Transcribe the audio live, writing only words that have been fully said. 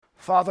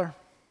Father,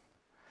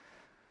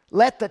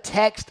 let the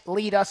text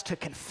lead us to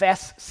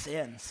confess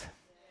sins.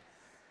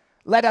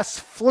 Let us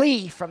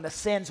flee from the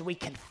sins we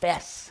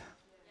confess.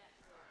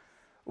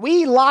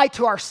 We lie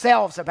to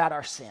ourselves about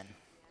our sin.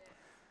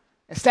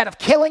 Instead of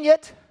killing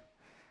it,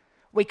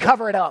 we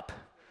cover it up.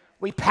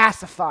 We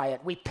pacify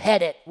it. We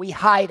pet it. We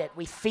hide it.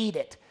 We feed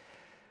it.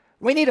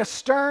 We need a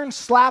stern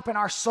slap in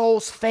our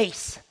soul's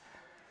face.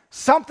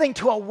 Something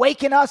to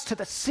awaken us to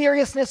the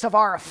seriousness of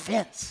our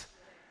offense.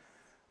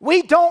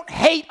 We don't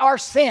hate our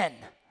sin,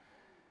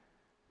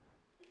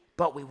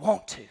 but we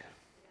want to.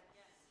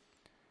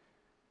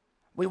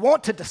 We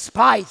want to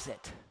despise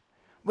it.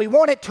 We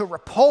want it to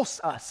repulse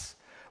us.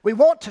 We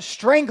want to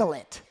strangle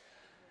it.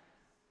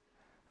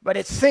 But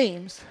it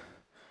seems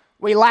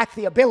we lack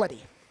the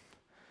ability.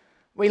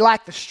 We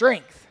lack the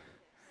strength.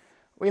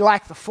 We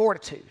lack the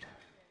fortitude.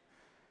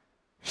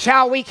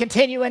 Shall we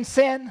continue in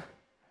sin?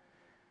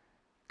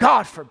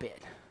 God forbid.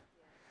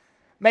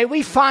 May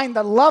we find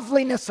the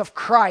loveliness of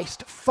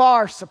Christ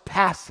far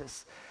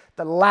surpasses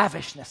the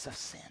lavishness of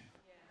sin.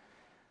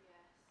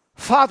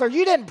 Father,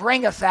 you didn't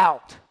bring us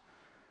out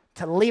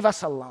to leave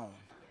us alone.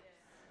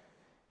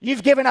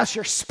 You've given us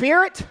your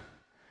Spirit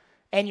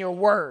and your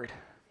word.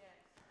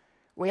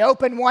 We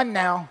open one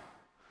now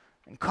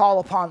and call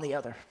upon the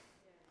other.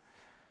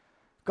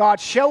 God,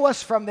 show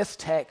us from this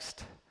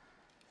text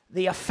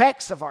the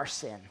effects of our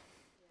sin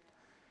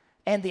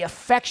and the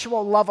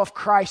effectual love of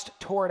Christ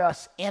toward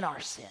us in our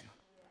sin.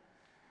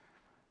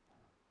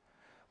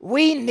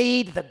 We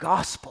need the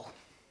gospel,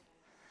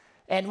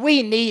 and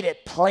we need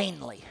it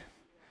plainly.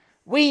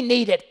 We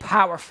need it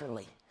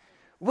powerfully.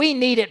 We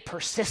need it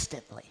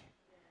persistently.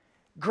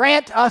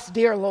 Grant us,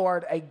 dear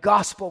Lord, a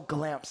gospel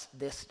glimpse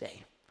this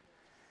day.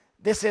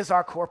 This is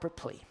our corporate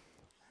plea.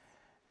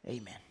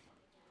 Amen.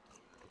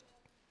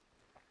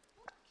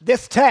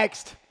 This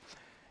text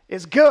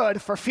is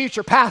good for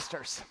future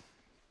pastors,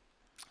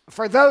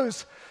 for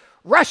those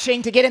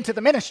rushing to get into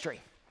the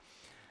ministry.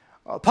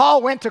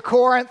 Paul went to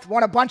Corinth,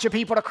 won a bunch of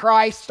people to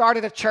Christ,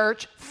 started a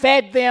church,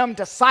 fed them,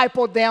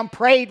 discipled them,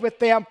 prayed with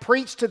them,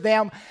 preached to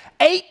them,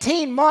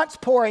 18 months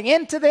pouring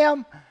into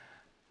them.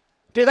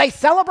 Do they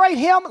celebrate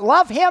him,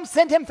 love him,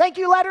 send him thank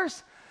you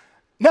letters?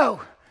 No,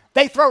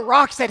 they throw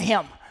rocks at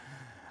him.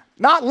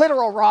 Not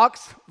literal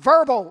rocks,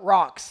 verbal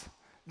rocks.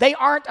 They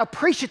aren't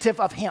appreciative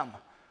of him.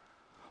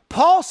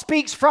 Paul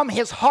speaks from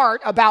his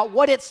heart about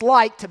what it's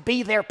like to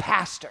be their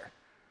pastor.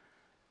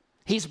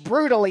 He's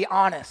brutally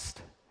honest.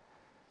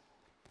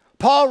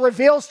 Paul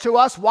reveals to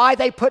us why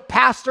they put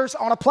pastors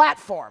on a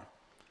platform.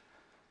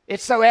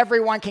 It's so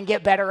everyone can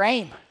get better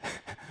aim.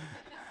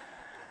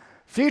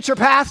 Future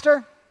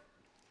pastor,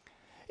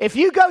 if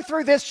you go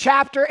through this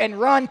chapter and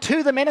run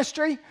to the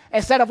ministry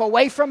instead of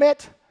away from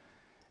it,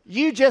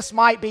 you just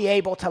might be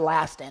able to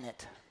last in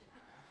it.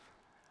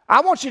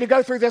 I want you to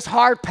go through this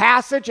hard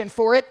passage and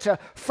for it to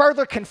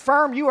further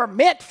confirm you are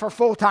meant for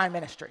full-time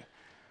ministry.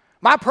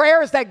 My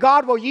prayer is that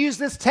God will use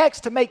this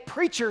text to make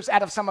preachers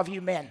out of some of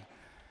you men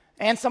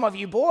and some of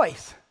you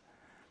boys.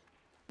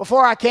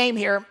 Before I came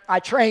here, I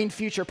trained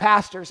future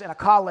pastors in a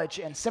college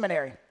and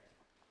seminary.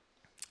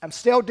 I'm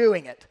still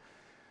doing it,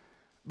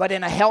 but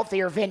in a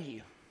healthier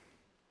venue,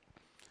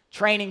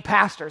 training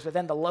pastors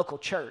within the local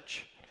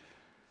church.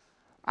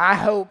 I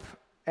hope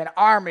an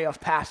army of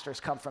pastors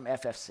come from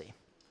FFC.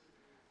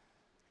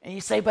 And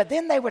you say, but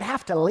then they would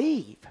have to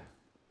leave.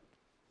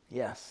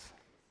 Yes.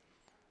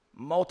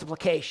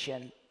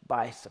 Multiplication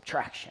by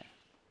subtraction.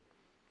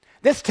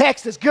 This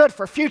text is good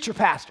for future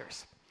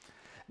pastors.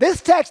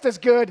 This text is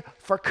good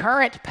for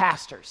current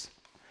pastors.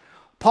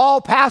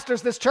 Paul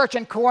pastors this church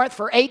in Corinth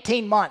for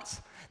 18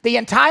 months. The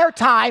entire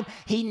time,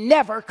 he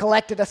never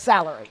collected a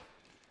salary.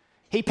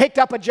 He picked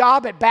up a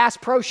job at Bass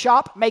Pro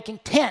Shop making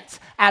tents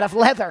out of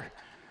leather.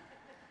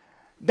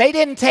 They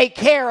didn't take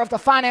care of the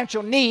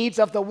financial needs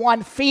of the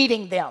one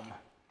feeding them.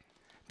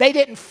 They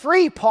didn't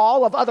free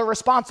Paul of other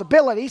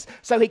responsibilities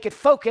so he could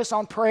focus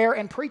on prayer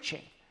and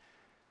preaching.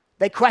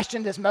 They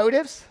questioned his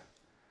motives.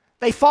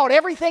 They fought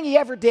everything he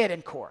ever did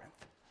in Corinth.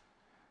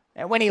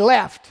 And when he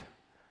left,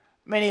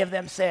 many of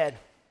them said,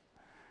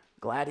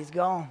 glad he's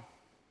gone.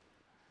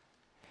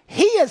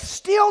 He is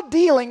still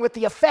dealing with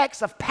the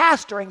effects of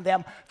pastoring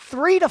them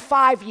 3 to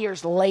 5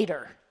 years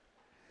later.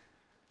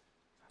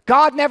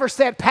 God never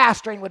said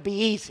pastoring would be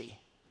easy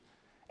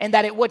and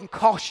that it wouldn't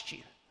cost you.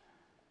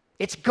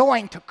 It's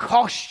going to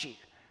cost you.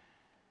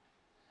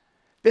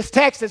 This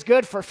text is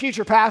good for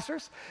future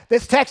pastors.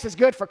 This text is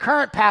good for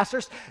current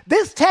pastors.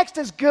 This text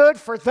is good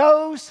for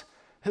those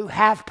who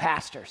have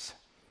pastors.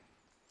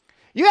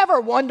 You ever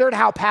wondered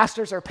how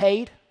pastors are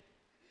paid?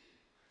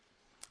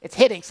 It's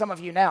hitting some of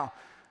you now.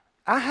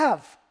 I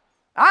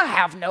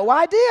have no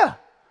idea.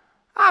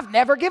 I've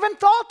never given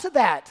thought to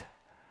that.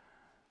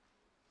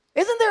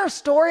 Isn't there a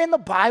story in the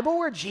Bible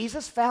where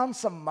Jesus found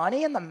some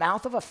money in the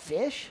mouth of a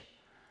fish?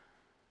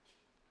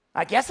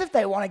 I guess if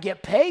they want to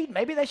get paid,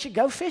 maybe they should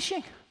go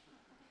fishing.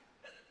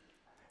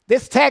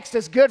 This text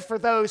is good for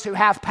those who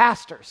have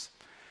pastors.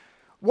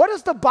 What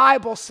does the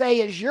Bible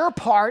say is your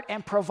part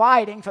in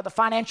providing for the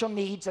financial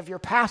needs of your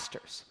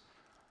pastors?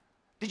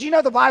 Did you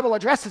know the Bible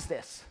addresses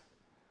this?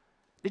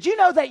 Did you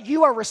know that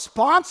you are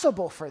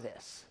responsible for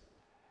this?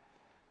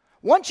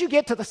 Once you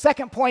get to the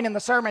second point in the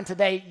sermon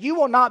today, you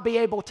will not be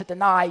able to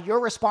deny your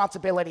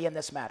responsibility in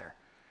this matter.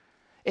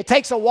 It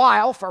takes a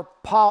while for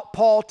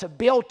Paul to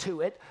build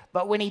to it,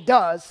 but when he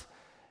does,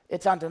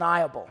 it's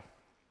undeniable.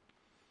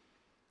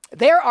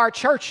 There are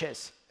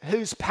churches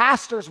whose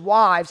pastors'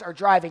 wives are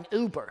driving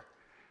Uber,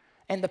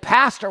 and the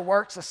pastor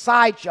works a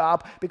side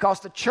job because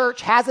the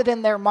church has it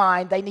in their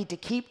mind they need to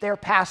keep their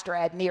pastor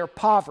at near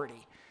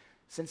poverty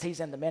since he's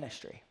in the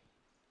ministry.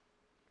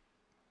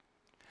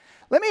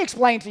 Let me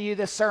explain to you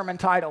this sermon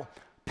title,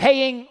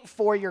 Paying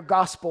for Your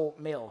Gospel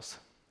Meals.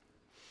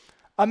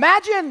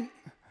 Imagine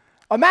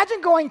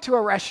going to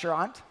a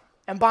restaurant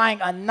and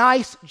buying a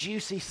nice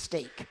juicy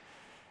steak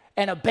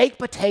and a baked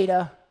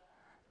potato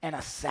and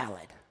a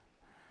salad.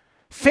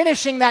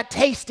 Finishing that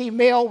tasty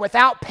meal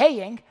without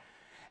paying,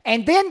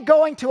 and then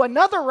going to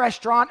another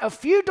restaurant a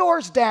few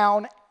doors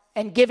down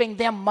and giving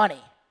them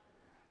money.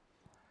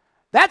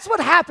 That's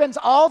what happens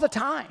all the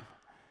time.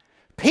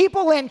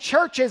 People in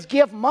churches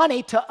give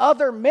money to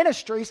other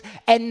ministries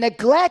and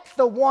neglect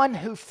the one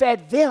who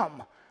fed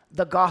them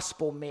the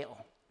gospel meal.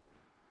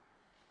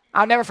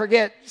 I'll never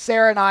forget,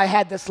 Sarah and I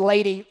had this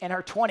lady in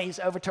her 20s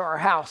over to our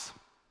house.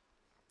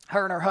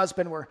 Her and her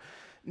husband were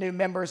new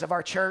members of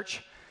our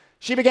church.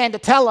 She began to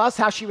tell us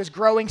how she was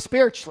growing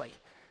spiritually.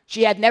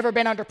 She had never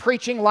been under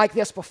preaching like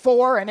this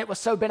before, and it was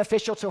so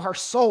beneficial to her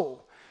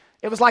soul.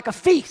 It was like a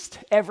feast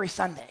every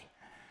Sunday.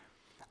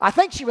 I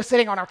think she was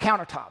sitting on our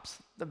countertops,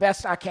 the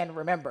best I can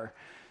remember.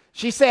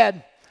 She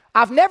said,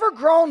 "I've never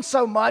grown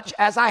so much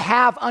as I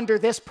have under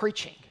this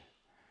preaching,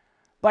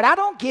 but I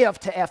don't give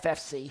to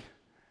FFC.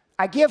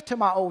 I give to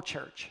my old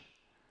church."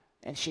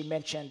 And she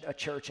mentioned a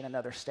church in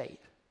another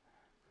state.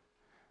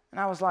 And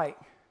I was like,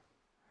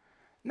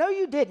 "No,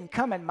 you didn't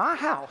come in my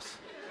house,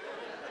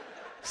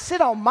 sit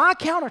on my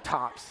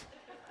countertops."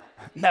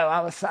 No,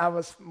 I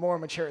was more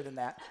mature than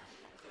that.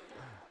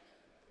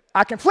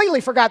 I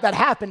completely forgot that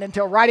happened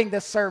until writing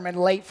this sermon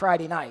late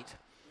Friday night.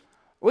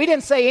 We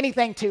didn't say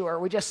anything to her,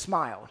 we just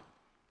smiled.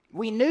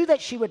 We knew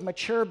that she would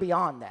mature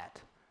beyond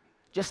that.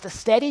 Just a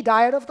steady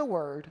diet of the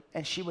word,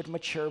 and she would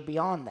mature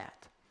beyond that.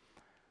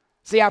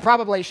 See, I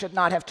probably should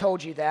not have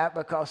told you that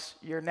because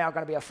you're now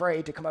going to be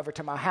afraid to come over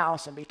to my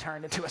house and be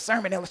turned into a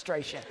sermon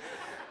illustration.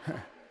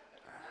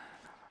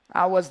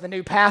 I was the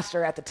new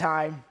pastor at the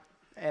time,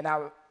 and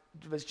I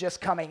was just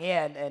coming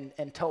in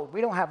and told,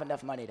 "We don't have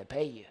enough money to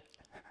pay you."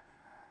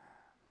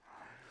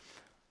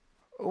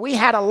 We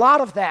had a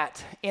lot of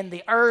that in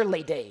the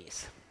early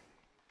days.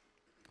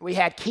 We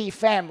had key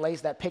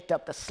families that picked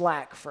up the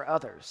slack for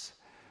others.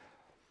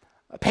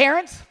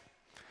 Parents,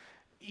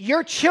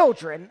 your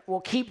children will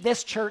keep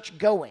this church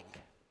going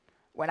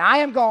when I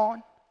am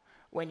gone,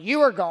 when you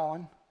are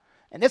gone.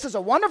 And this is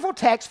a wonderful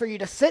text for you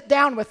to sit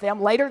down with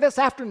them later this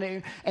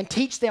afternoon and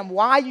teach them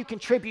why you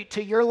contribute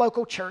to your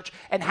local church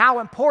and how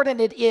important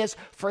it is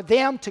for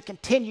them to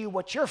continue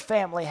what your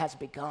family has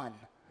begun.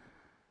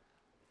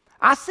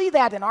 I see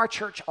that in our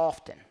church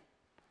often.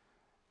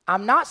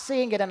 I'm not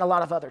seeing it in a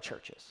lot of other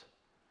churches.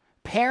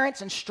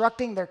 Parents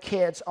instructing their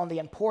kids on the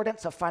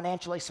importance of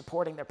financially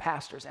supporting their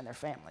pastors and their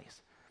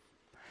families.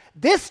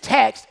 This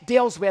text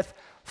deals with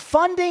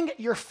funding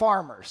your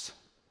farmers,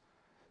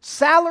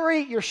 salary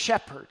your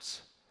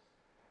shepherds,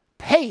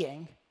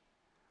 paying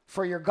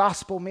for your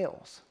gospel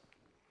meals.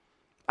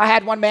 I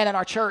had one man in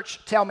our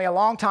church tell me a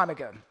long time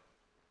ago,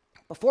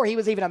 before he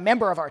was even a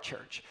member of our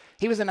church.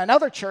 He was in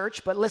another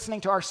church, but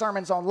listening to our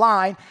sermons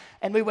online,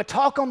 and we would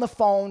talk on the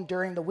phone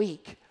during the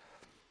week.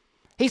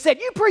 He said,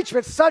 "You preach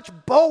with such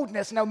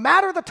boldness, no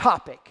matter the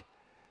topic,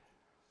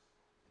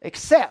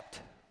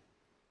 except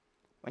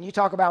when you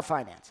talk about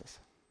finances.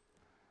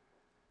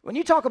 When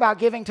you talk about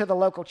giving to the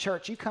local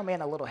church, you come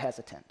in a little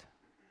hesitant."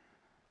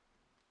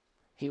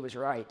 He was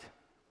right,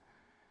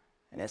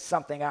 and it's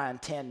something I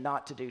intend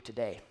not to do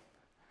today.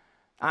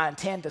 I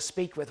intend to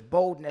speak with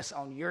boldness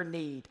on your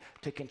need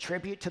to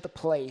contribute to the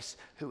place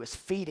who is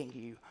feeding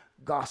you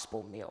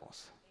gospel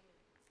meals.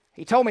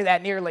 He told me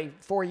that nearly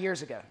 4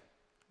 years ago,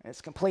 and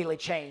it's completely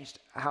changed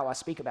how I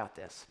speak about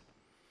this.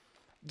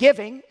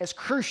 Giving is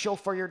crucial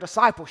for your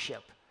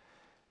discipleship.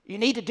 You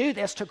need to do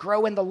this to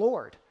grow in the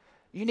Lord.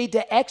 You need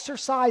to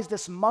exercise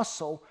this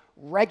muscle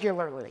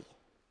regularly.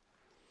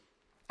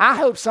 I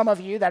hope some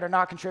of you that are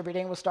not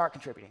contributing will start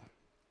contributing.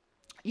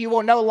 You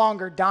will no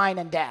longer dine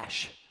and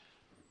dash.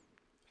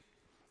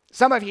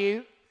 Some of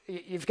you,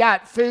 you've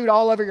got food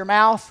all over your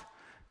mouth,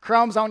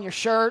 crumbs on your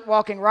shirt,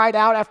 walking right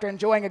out after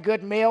enjoying a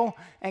good meal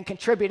and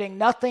contributing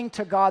nothing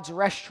to God's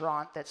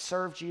restaurant that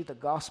served you the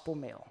gospel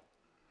meal.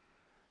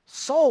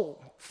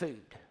 Soul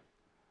food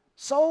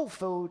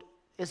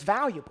is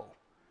valuable,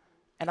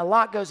 and a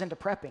lot goes into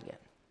prepping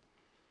it.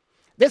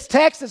 This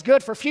text is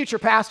good for future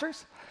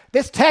pastors.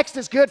 This text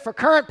is good for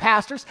current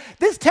pastors.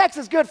 This text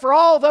is good for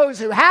all those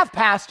who have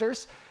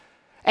pastors.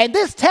 And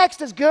this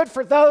text is good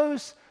for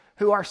those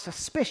who are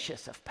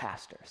suspicious of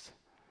pastors.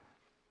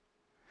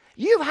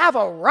 You have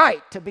a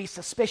right to be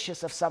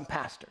suspicious of some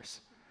pastors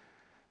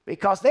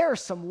because there are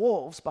some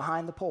wolves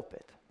behind the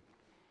pulpit.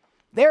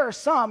 There are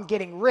some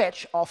getting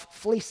rich off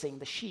fleecing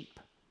the sheep.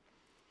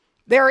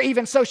 There are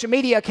even social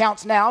media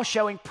accounts now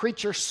showing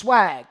preacher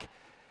swag.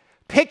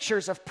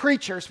 Pictures of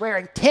preachers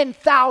wearing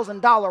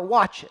 $10,000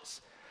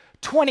 watches,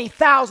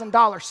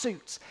 $20,000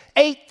 suits,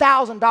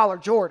 $8,000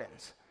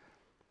 Jordans.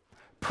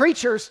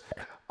 Preachers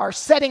are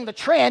setting the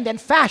trend in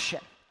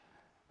fashion.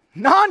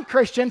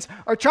 Non-Christians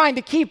are trying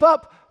to keep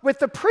up with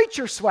the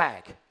preacher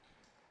swag.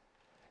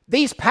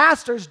 These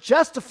pastors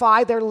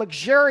justify their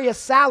luxurious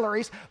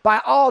salaries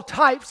by all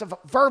types of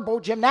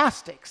verbal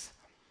gymnastics.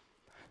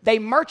 They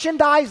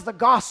merchandise the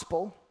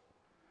gospel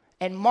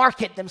and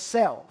market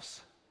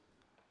themselves.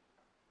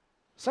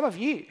 Some of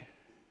you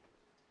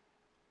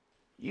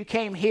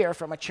came here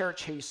from a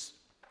church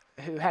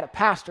who had a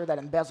pastor that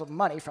embezzled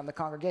money from the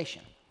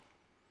congregation.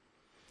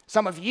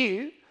 Some of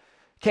you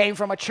came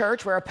from a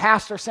church where a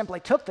pastor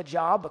simply took the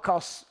job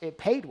because it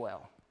paid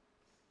well.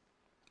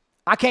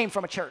 I came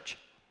from a church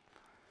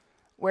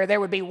where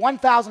there would be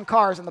 1,000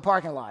 cars in the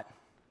parking lot,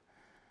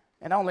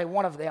 and only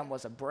one of them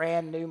was a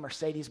brand new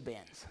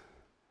Mercedes-Benz,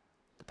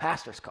 the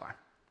pastor's car.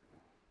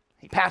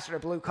 He pastored a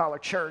blue-collar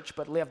church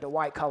but lived a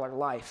white-collar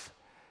life.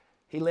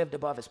 He lived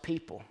above his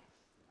people.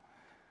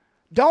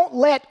 Don't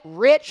let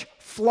rich,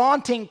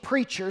 flaunting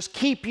preachers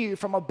keep you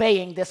from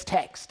obeying this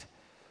text.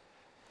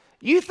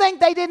 You think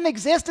they didn't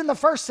exist in the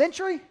first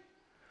century?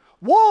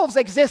 Wolves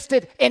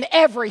existed in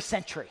every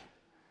century.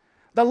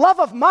 The love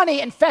of money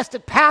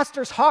infested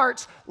pastors'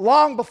 hearts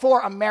long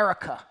before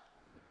America.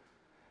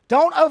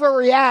 Don't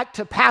overreact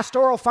to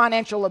pastoral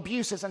financial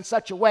abuses in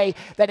such a way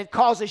that it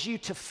causes you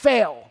to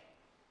fail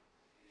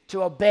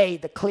to obey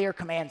the clear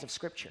commands of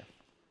Scripture.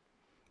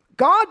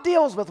 God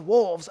deals with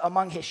wolves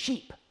among his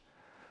sheep,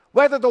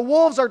 whether the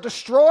wolves are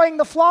destroying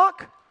the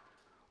flock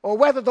or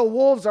whether the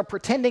wolves are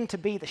pretending to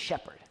be the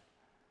shepherd.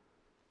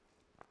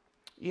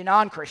 You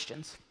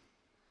non-Christians,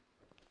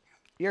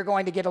 you're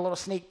going to get a little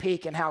sneak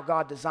peek in how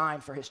God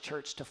designed for his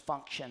church to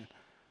function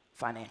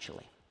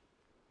financially.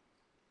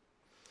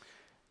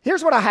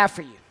 Here's what I have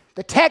for you.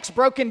 The text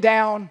broken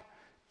down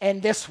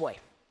in this way.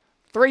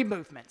 3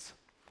 movements.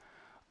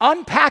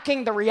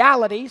 Unpacking the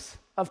realities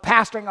of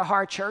pastoring a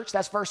hard church,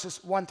 that's verses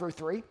 1 through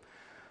 3.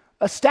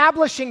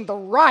 Establishing the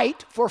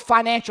right for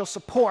financial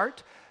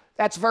support,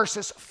 that's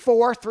verses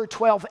 4 through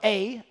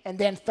 12a, and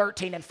then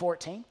 13 and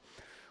 14.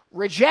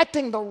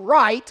 Rejecting the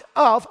right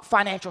of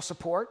financial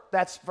support,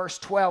 that's verse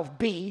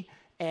 12b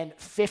and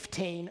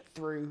 15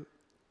 through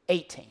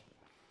 18.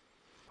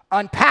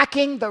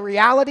 Unpacking the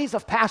realities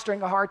of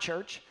pastoring a hard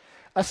church,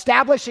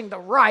 establishing the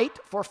right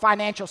for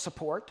financial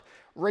support,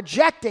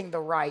 rejecting the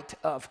right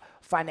of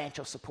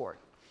financial support.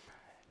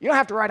 You don't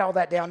have to write all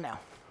that down now.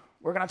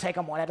 We're going to take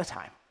them one at a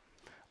time.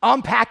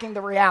 Unpacking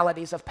the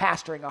realities of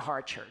pastoring a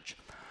hard church.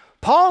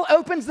 Paul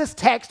opens this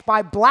text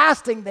by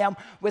blasting them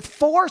with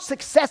 4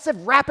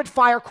 successive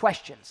rapid-fire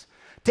questions.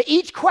 To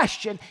each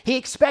question, he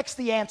expects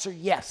the answer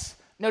yes.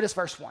 Notice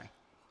verse 1.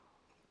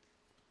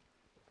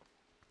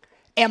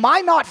 Am I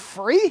not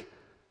free?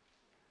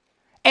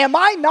 Am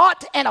I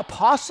not an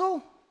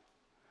apostle?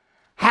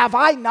 Have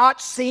I not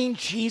seen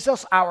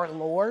Jesus our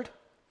Lord?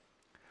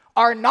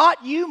 Are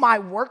not you my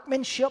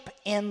workmanship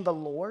in the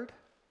Lord?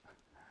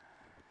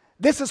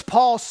 This is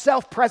Paul's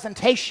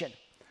self-presentation.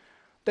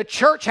 The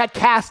church had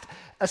cast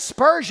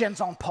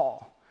aspersions on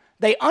Paul.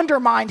 They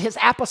undermined his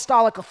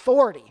apostolic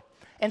authority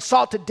and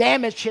sought to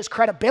damage his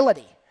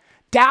credibility,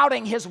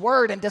 doubting his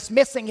word and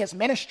dismissing his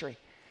ministry.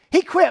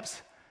 He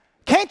quips,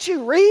 "Can't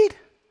you read?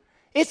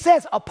 It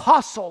says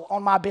apostle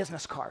on my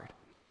business card."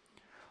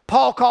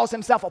 Paul calls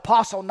himself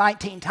apostle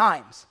 19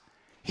 times.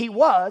 He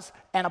was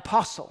an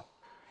apostle.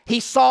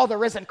 He saw the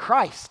risen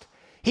Christ.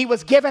 He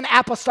was given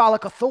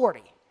apostolic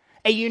authority,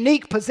 a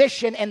unique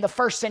position in the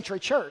first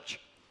century church.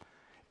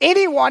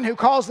 Anyone who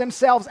calls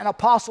themselves an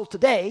apostle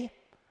today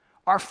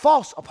are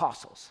false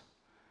apostles.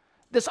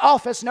 This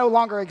office no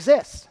longer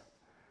exists.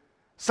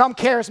 Some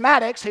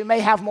charismatics who may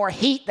have more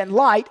heat than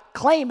light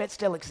claim it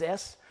still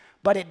exists,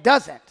 but it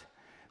doesn't,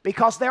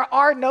 because there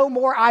are no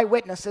more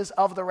eyewitnesses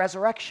of the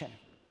resurrection.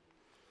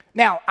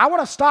 Now, I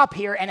want to stop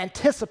here and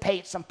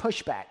anticipate some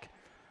pushback.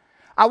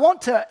 I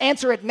want to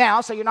answer it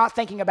now so you're not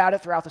thinking about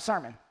it throughout the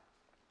sermon.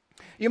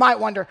 You might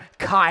wonder,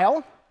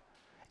 Kyle,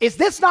 is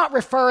this not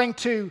referring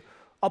to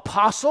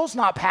apostles,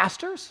 not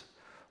pastors?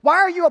 Why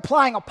are you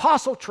applying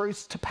apostle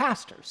truths to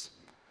pastors?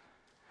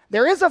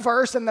 There is a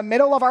verse in the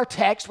middle of our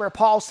text where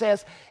Paul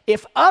says,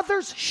 if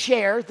others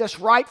share this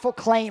rightful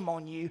claim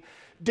on you,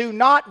 do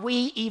not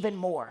we even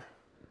more?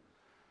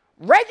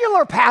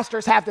 Regular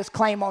pastors have this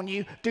claim on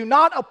you, do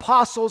not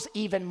apostles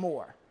even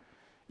more?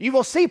 You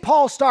will see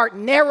Paul start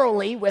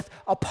narrowly with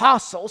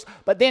apostles,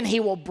 but then he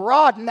will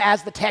broaden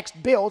as the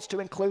text builds to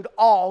include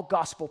all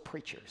gospel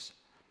preachers.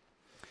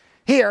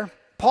 Here,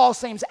 Paul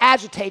seems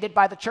agitated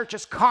by the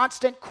church's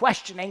constant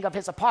questioning of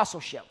his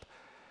apostleship.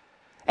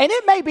 And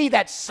it may be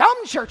that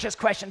some churches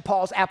question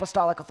Paul's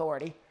apostolic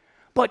authority,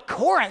 but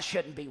Corinth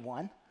shouldn't be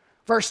one.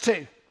 Verse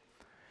 2,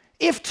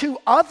 if to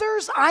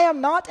others I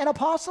am not an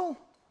apostle,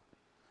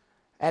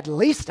 at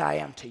least I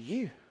am to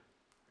you.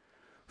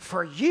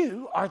 for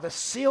you are the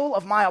seal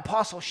of my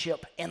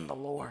apostleship in the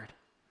Lord.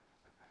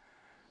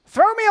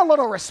 Throw me a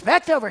little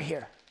respect over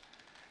here.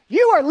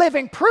 You are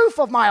living proof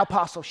of my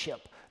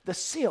apostleship, the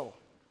seal.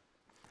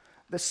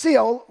 The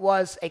seal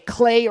was a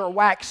clay or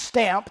wax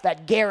stamp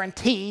that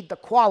guaranteed the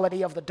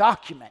quality of the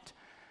document.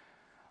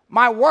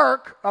 My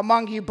work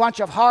among you bunch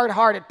of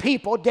hard-hearted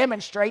people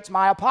demonstrates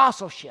my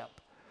apostleship.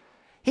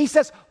 He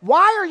says,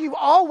 why are you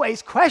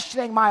always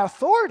questioning my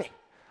authority?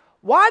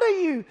 Why do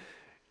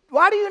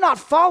you not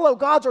follow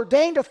God's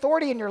ordained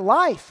authority in your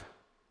life?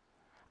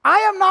 I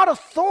am not a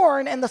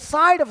thorn in the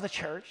side of the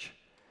church.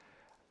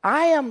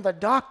 I am the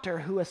doctor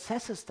who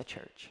assesses the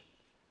church.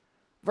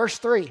 Verse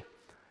 3,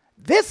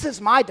 this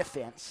is my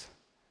defense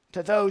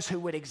to those who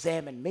would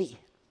examine me.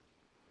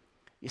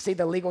 You see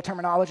the legal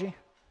terminology?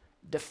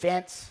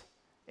 Defense,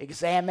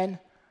 examine.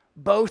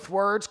 Both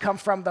words come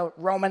from the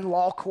Roman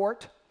law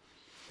court.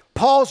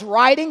 Paul's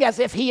writing as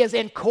if he is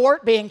in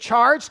court being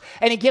charged,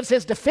 and he gives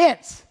his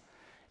defense.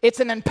 It's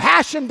an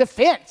impassioned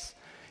defense.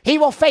 He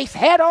will face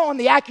head-on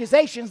the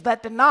accusations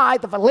that deny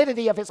the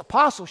validity of his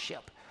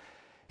apostleship.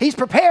 He's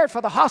prepared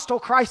for the hostile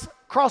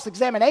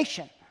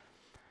cross-examination.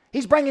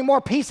 He's bringing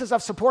more pieces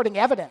of supporting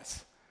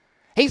evidence.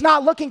 He's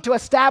not looking to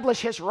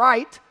establish his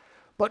right,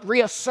 but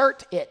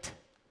reassert it.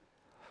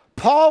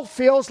 Paul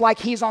feels like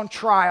he's on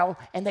trial,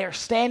 and they are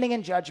standing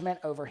in judgment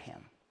over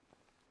him.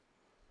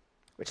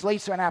 Which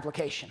leads to an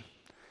application.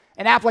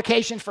 An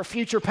application for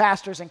future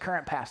pastors and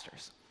current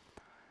pastors.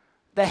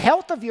 The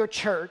health of your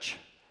church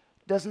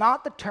does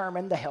not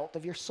determine the health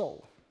of your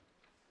soul.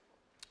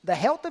 The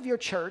health of your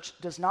church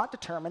does not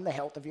determine the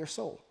health of your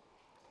soul.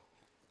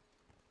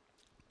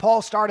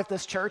 Paul started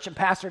this church and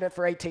pastored it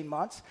for 18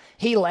 months.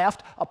 He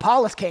left.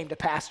 Apollos came to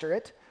pastor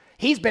it.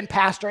 He's been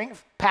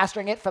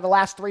pastoring it for the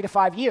last 3 to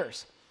 5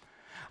 years.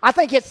 I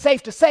think it's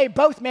safe to say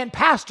both men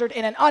pastored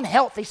in an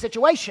unhealthy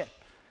situation.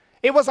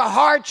 It was a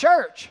hard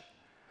church.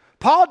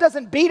 Paul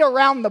doesn't beat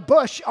around the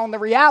bush on the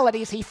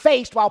realities he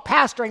faced while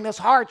pastoring this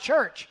hard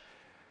church.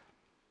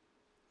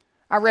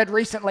 I read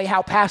recently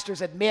how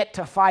pastors admit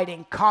to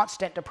fighting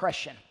constant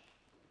depression.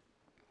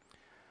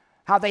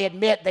 How they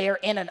admit they are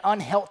in an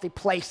unhealthy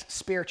place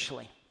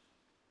spiritually.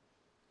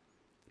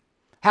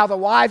 How the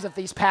wives of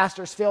these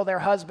pastors feel their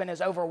husband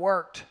is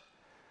overworked,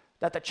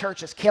 that the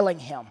church is killing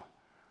him,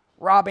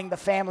 robbing the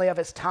family of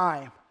his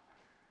time.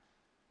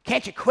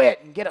 Can't you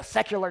quit and get a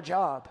secular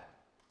job?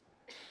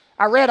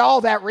 I read all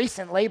that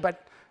recently,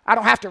 but I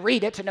don't have to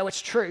read it to know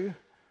it's true.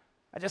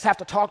 I just have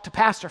to talk to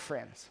pastor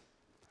friends.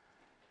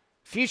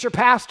 Future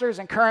pastors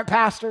and current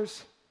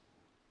pastors,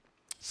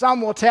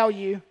 some will tell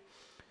you,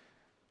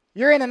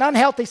 you're in an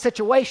unhealthy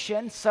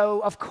situation,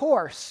 so of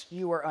course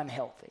you are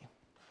unhealthy.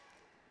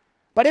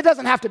 But it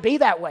doesn't have to be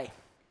that way.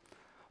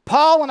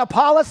 Paul and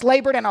Apollos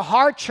labored in a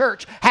hard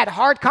church, had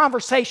hard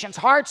conversations,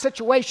 hard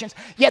situations,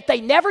 yet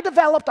they never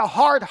developed a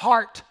hard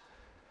heart.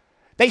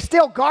 They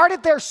still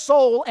guarded their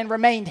soul and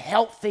remained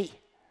healthy.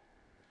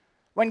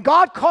 When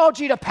God called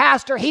you to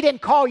pastor, He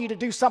didn't call you to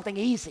do something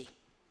easy.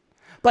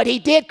 But He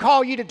did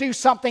call you to do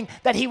something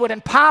that He would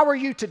empower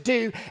you to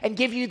do and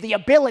give you the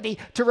ability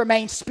to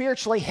remain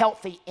spiritually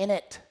healthy in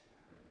it.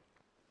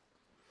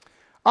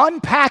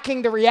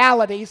 Unpacking the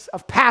realities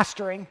of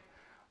pastoring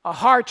a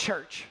hard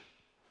church.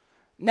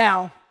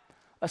 Now,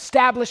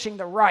 establishing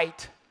the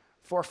right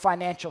for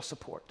financial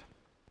support.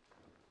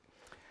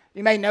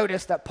 You may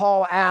notice that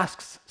Paul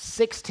asks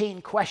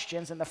 16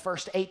 questions in the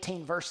first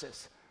 18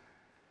 verses.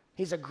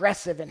 He's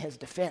aggressive in his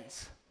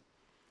defense.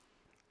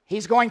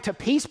 He's going to,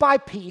 piece by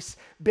piece,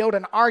 build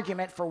an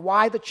argument for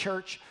why the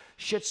church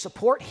should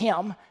support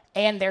him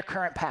and their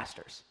current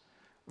pastors.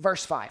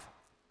 Verse 5.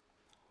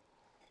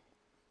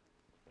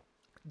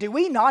 Do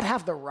we not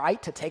have the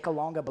right to take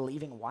along a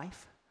believing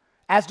wife,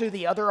 as do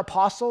the other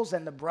apostles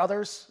and the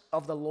brothers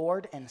of the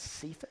Lord and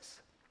Cephas?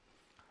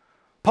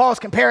 Paul's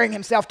comparing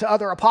himself to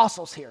other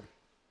apostles here.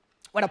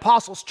 When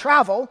apostles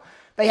travel,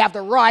 they have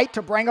the right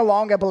to bring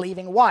along a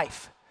believing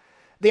wife.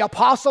 The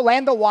apostle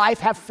and the wife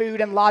have food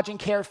and lodging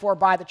cared for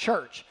by the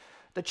church.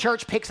 The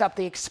church picks up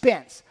the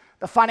expense.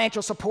 The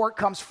financial support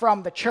comes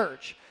from the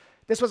church.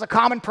 This was a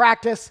common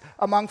practice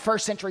among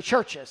first century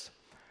churches.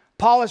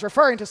 Paul is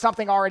referring to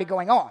something already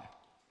going on.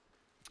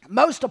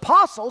 Most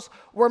apostles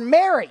were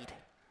married.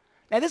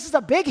 Now, this is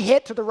a big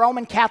hit to the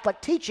Roman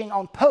Catholic teaching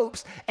on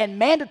popes and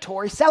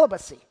mandatory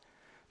celibacy.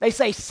 They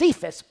say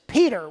Cephas,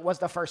 Peter, was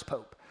the first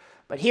pope.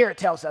 But here it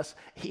tells us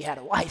he had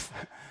a wife.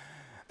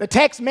 The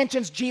text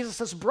mentions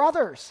Jesus'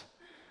 brothers.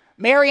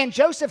 Mary and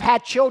Joseph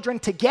had children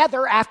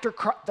together after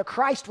the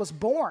Christ was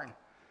born.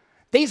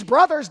 These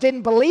brothers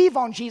didn't believe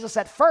on Jesus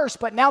at first,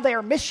 but now they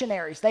are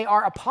missionaries. They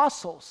are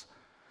apostles.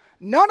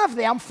 None of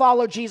them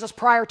followed Jesus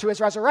prior to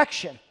his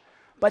resurrection,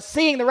 but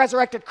seeing the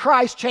resurrected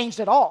Christ changed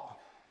it all.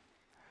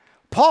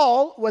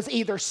 Paul was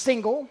either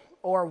single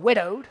or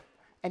widowed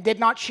and did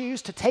not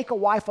choose to take a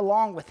wife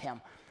along with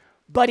him,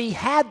 but he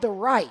had the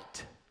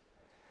right.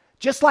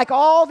 Just like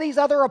all these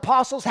other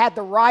apostles had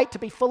the right to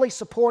be fully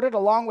supported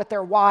along with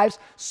their wives,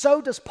 so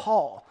does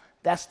Paul.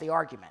 That's the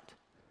argument.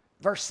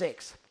 Verse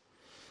 6.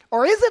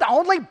 Or is it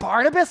only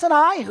Barnabas and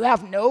I who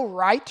have no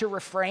right to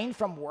refrain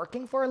from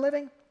working for a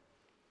living?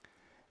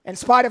 In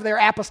spite of their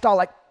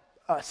apostolic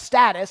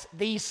status,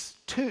 these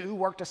two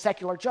worked a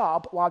secular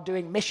job while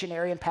doing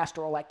missionary and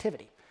pastoral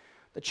activity.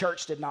 The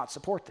church did not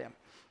support them.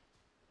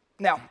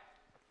 Now,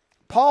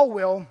 Paul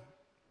will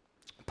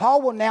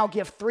now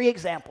give 3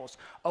 examples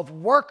of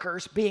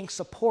workers being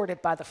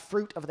supported by the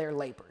fruit of their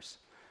labors.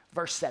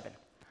 Verse 7,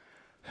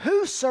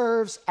 who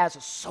serves as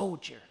a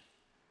soldier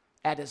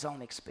at his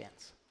own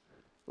expense?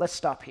 Let's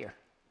stop here.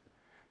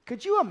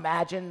 Could you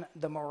imagine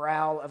the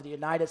morale of the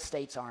United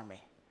States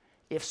Army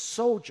if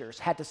soldiers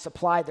had to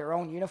supply their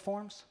own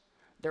uniforms,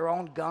 their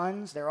own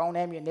guns, their own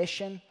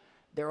ammunition,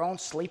 their own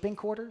sleeping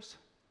quarters?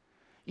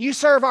 You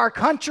serve our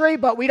country,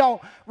 but we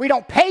don't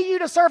pay you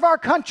to serve our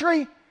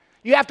country.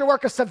 You have to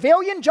work a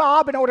civilian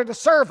job in order to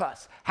serve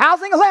us.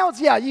 Housing allowance,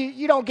 yeah,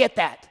 you don't get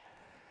that.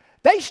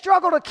 They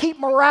struggle to keep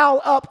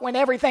morale up when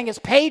everything is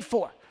paid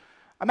for.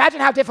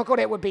 Imagine how difficult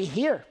it would be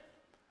here.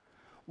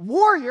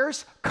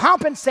 Warriors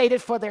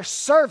compensated for their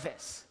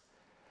service.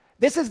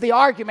 This is the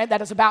argument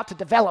that is about to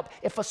develop.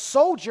 If a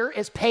soldier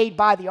is paid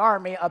by the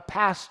army, a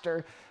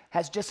pastor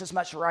has just as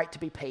much right to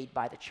be paid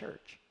by the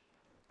church.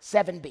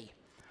 7b,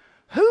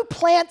 who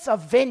plants a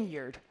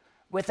vineyard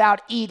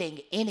without eating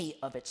any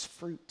of its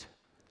fruit?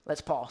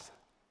 Let's pause.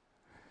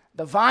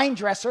 The vine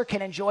dresser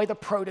can enjoy the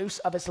produce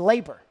of his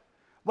labor.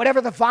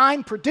 Whatever the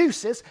vine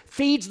produces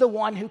feeds the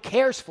one who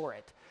cares for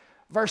it.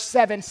 Verse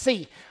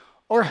 7c,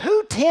 or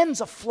who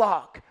tends a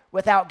flock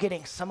without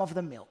getting some of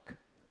the milk?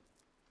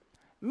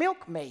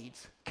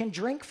 Milkmaids can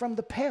drink from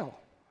the pail.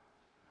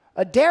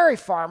 A dairy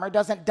farmer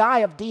doesn't die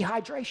of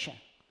dehydration.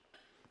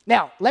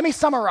 Now, let me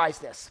summarize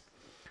this.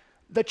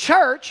 The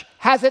church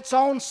has its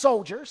own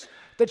soldiers.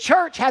 The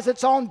church has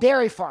its own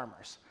dairy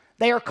farmers.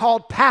 They are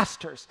called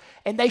pastors,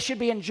 and they should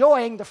be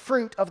enjoying the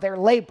fruit of their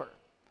labor.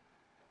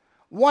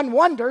 One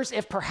wonders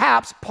if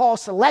perhaps Paul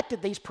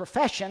selected these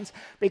professions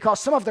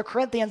because some of the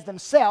Corinthians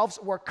themselves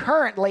were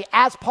currently,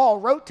 as Paul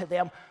wrote to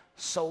them,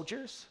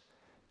 soldiers,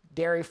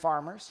 dairy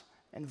farmers,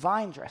 and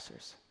vine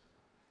dressers.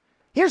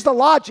 Here's the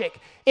logic.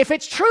 If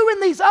it's true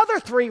in these other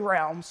 3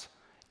 realms,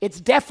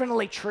 it's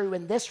definitely true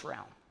in this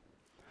realm.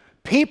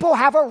 People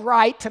have a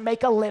right to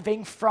make a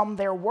living from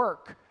their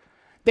work.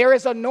 There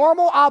is a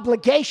normal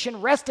obligation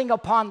resting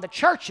upon the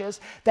churches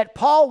that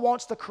Paul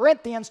wants the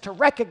Corinthians to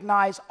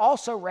recognize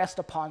also rest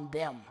upon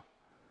them.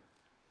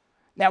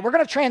 Now, we're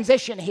going to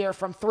transition here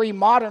from 3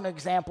 modern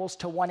examples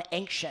to one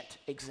ancient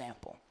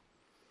example.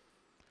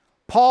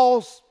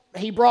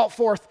 He brought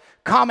forth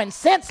common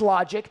sense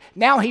logic.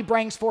 Now he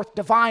brings forth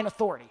divine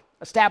authority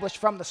established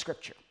from the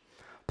Scripture.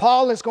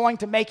 Paul is going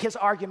to make his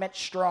argument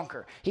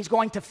stronger. He's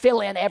going to fill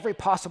in every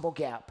possible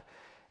gap.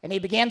 And he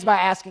begins by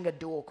asking a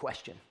dual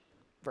question.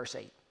 Verse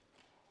 8.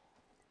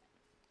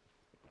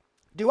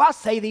 Do I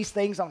say these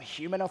things on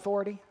human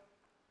authority?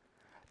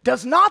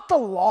 Does not the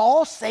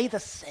law say the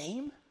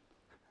same?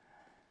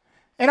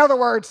 In other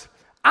words,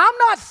 I'm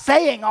not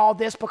saying all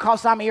this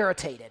because I'm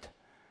irritated.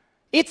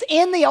 It's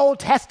in the Old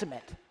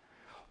Testament.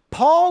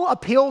 Paul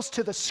appeals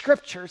to the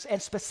Scriptures,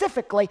 and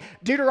specifically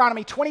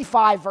Deuteronomy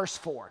 25, verse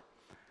 4.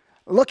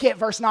 Look at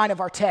verse 9 of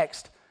our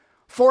text.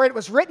 For it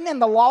was written in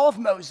the law of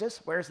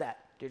Moses, where's that?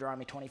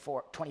 Deuteronomy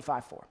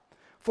 25, 4.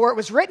 For it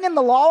was written in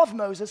the law of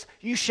Moses,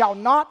 you shall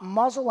not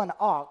muzzle an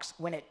ox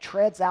when it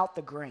treads out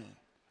the grain.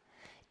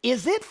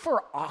 Is it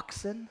for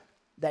oxen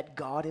that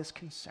God is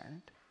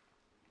concerned?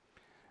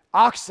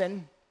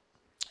 Oxen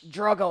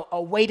drug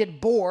a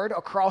weighted board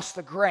across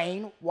the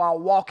grain while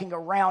walking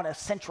around a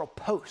central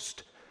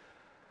post.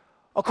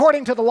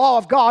 According to the law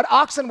of God,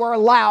 oxen were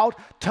allowed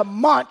to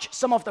munch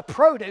some of the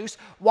produce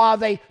while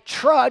they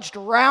trudged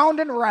round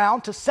and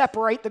round to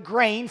separate the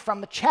grain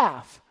from the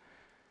chaff.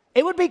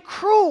 It would be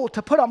cruel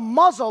to put a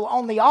muzzle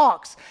on the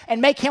ox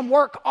and make him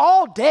work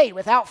all day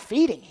without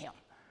feeding him.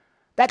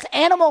 That's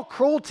animal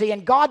cruelty,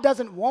 and God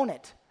doesn't want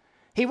it.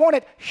 He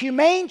wanted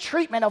humane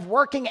treatment of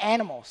working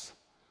animals.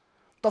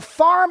 The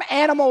farm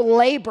animal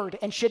labored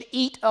and should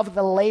eat of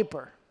the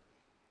labor.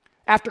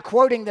 After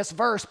quoting this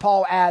verse,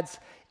 Paul adds,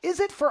 is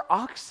it for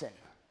oxen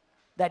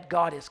that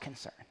God is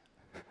concerned?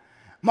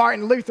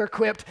 Martin Luther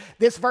quipped,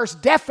 this verse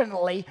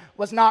definitely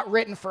was not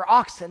written for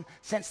oxen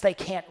since they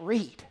can't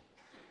read.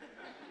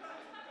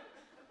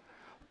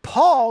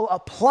 Paul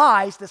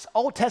applies this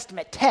Old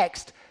Testament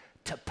text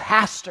to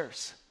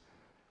pastors.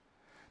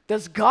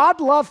 Does God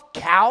love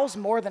cows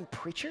more than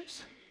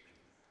preachers?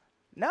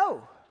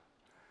 No.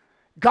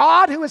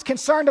 God, who is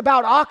concerned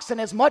about oxen,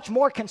 is much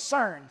more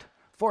concerned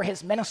for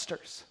his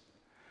ministers.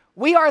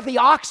 We are the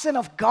oxen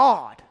of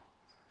God.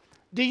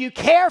 Do you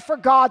care for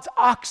God's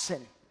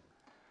oxen?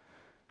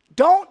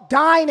 Don't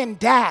dine and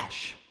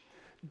dash.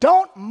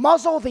 Don't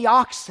muzzle the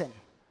oxen.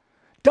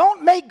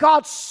 Don't make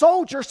God's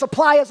soldier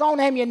supply his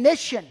own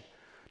ammunition.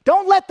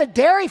 Don't let the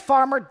dairy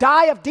farmer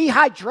die of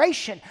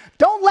dehydration.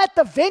 Don't let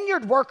the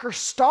vineyard worker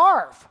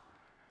starve.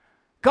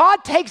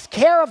 God takes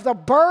care of the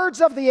birds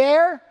of the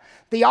air,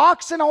 the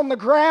oxen on the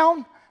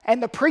ground,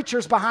 and the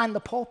preachers behind the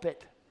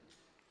pulpit.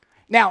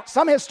 Now,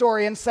 some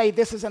historians say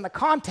this is in the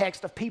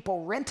context of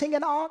people renting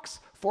an ox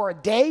for a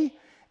day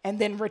and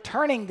then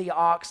returning the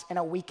ox in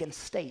a weakened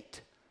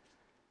state.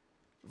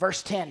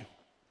 Verse 10.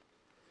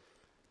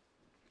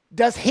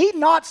 Does he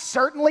not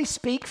certainly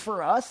speak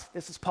for us?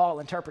 This is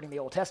Paul interpreting the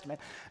Old Testament.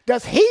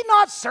 Does he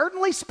not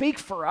certainly speak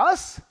for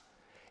us?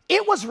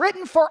 It was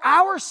written for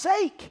our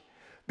sake,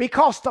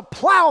 because the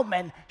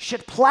plowman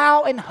should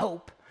plow in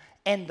hope,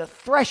 and the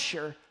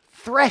thresher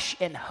thresh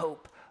in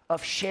hope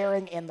of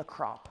sharing in the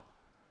crop.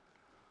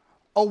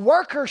 A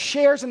worker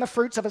shares in the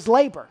fruits of his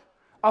labor.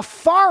 A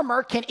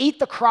farmer can eat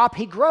the crop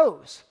he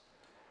grows.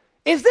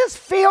 Is this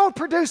field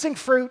producing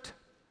fruit?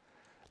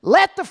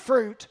 Let the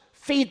fruit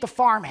feed the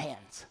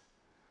farmhands.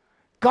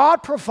 God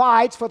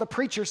provides for the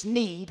preacher's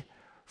need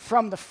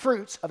from the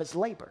fruits of his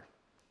labor.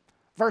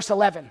 Verse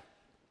 11.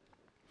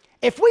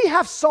 If we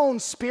have sown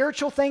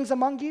spiritual things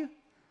among you,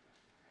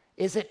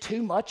 is it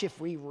too much if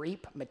we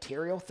reap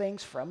material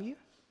things from you?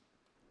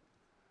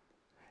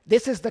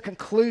 This is the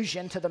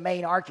conclusion to the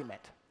main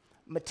argument.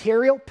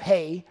 Material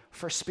pay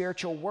for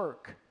spiritual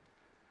work.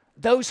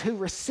 Those who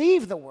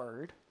receive the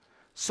word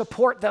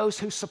support those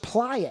who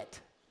supply it.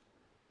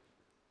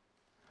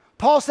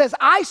 Paul says,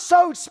 I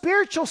sowed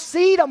spiritual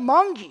seed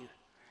among you.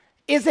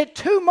 Is it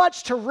too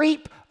much to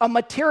reap a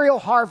material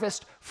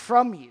harvest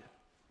from you?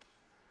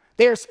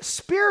 There's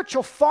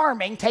spiritual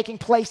farming taking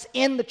place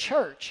in the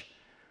church.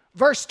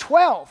 Verse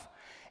 12,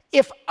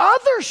 if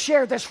others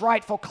share this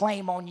rightful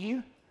claim on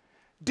you,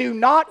 do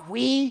not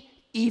we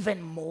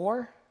even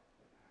more?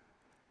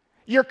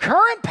 Your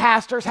current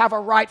pastors have a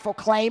rightful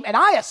claim, and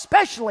I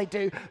especially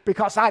do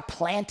because I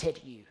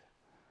planted you.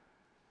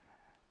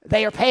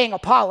 They are paying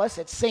Apollos,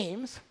 it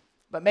seems,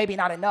 but maybe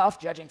not enough,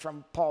 judging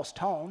from Paul's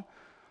tone.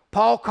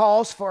 Paul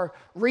calls for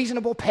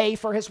reasonable pay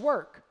for his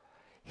work.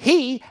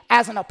 He,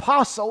 as an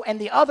apostle, and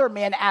the other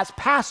men as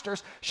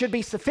pastors should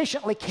be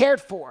sufficiently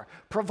cared for,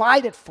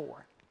 provided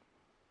for.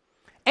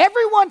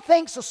 Everyone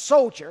thinks a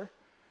soldier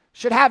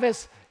should have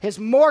his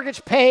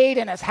mortgage paid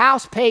and his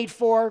house paid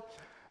for,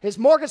 his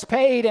mortgage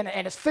paid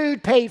and his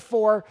food paid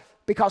for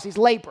because he's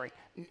laboring.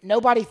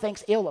 Nobody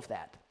thinks ill of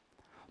that.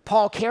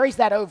 Paul carries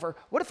that over.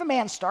 What if a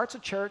man starts a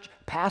church,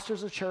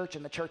 pastors a church,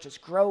 and the church is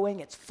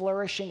growing, it's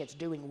flourishing, it's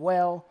doing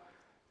well?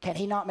 Can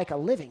he not make a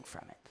living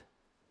from it?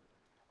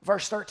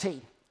 Verse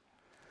 13.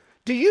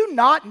 Do you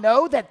not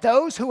know that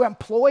those who are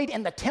employed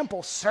in the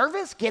temple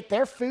service get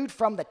their food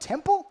from the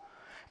temple,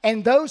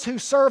 and those who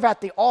serve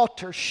at the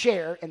altar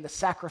share in the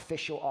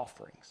sacrificial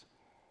offerings?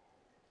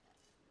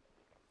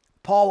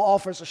 Paul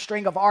offers a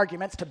string of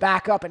arguments to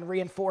back up and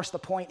reinforce the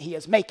point he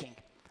is making.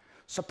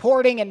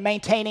 Supporting and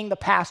maintaining the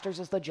pastors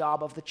is the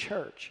job of the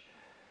church.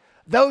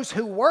 Those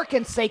who work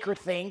in sacred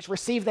things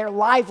receive their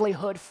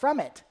livelihood from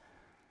it.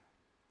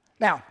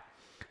 Now,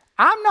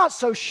 I'm not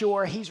so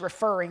sure he's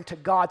referring to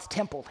God's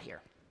temple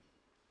here,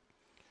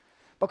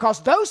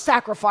 because those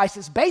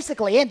sacrifices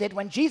basically ended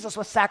when Jesus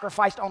was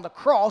sacrificed on the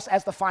cross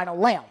as the final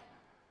lamb.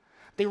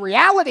 The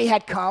reality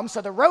had come,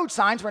 so the road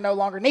signs were no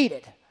longer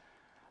needed.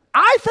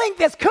 I think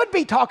this could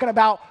be talking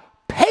about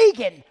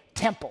pagan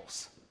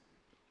temples.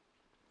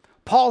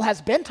 Paul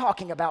has been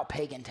talking about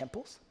pagan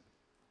temples.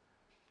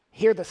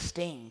 Hear the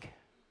sting.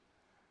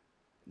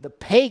 The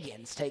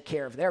pagans take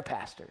care of their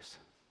pastors,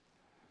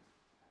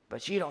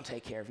 but you don't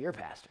take care of your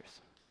pastors.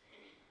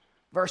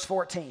 Verse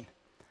 14.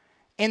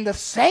 In the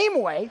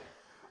same way,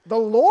 the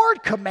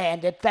Lord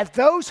commanded that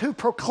those who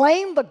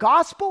proclaim the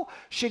gospel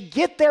should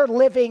get their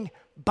living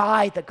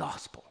by the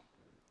gospel.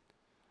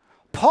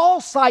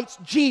 Paul cites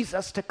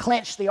Jesus to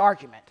clinch the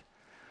argument.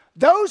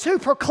 Those who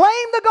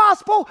proclaim the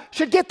gospel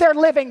should get their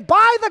living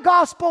by the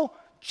gospel.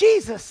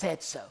 Jesus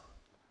said so.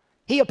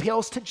 He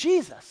appeals to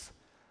Jesus.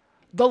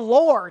 The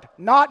Lord,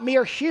 not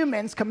mere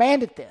humans,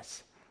 commanded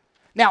this.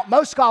 Now,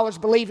 most scholars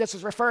believe this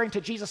is referring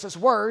to Jesus'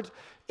 words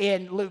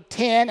in Luke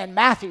 10 and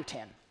Matthew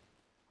 10.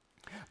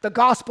 The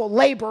gospel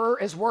laborer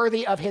is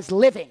worthy of his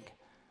living.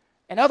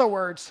 In other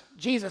words,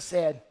 Jesus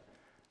said,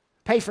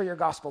 pay for your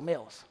gospel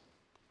meals.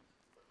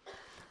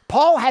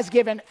 Paul has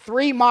given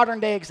 3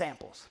 modern-day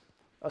examples: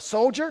 a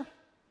soldier,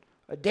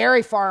 a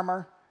dairy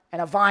farmer,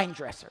 and a vine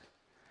dresser.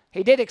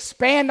 He did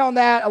expand on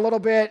that a little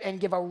bit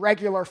and give a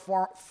regular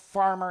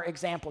farmer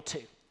example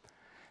too.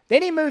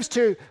 Then he moves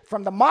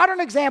from the modern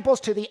examples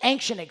to the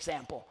ancient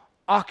example,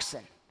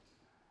 oxen.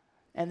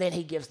 And then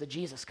he gives the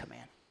Jesus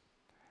command.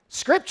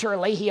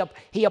 Scripturally,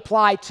 he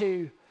applied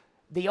to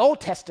the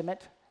Old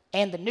Testament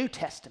and the New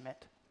Testament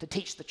to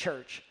teach the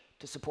church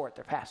to support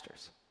their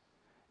pastors.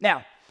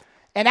 Now,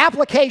 an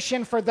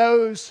application for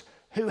those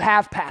who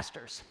have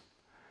pastors.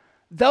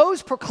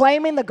 Those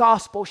proclaiming the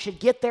gospel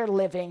should get their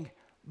living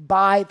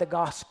by the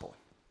gospel.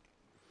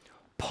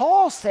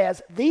 Paul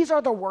says these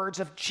are the words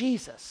of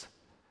Jesus.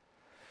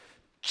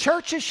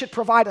 Churches should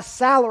provide a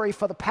salary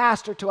for the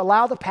pastor to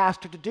allow the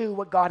pastor to do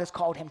what God has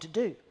called him to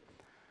do.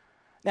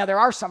 Now, there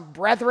are some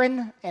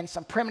brethren and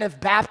some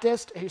primitive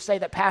Baptists who say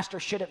that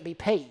pastors shouldn't be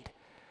paid.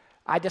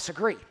 I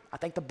disagree. I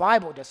think the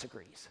Bible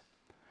disagrees.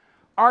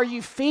 Are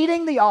you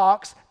feeding the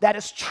ox that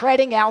is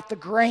treading out the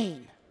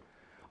grain?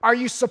 Are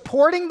you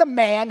supporting the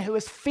man who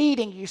is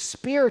feeding you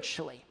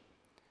spiritually?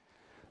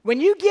 When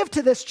you give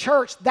to this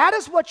church, that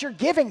is what you're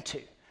giving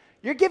to.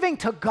 You're giving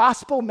to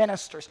gospel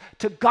ministers,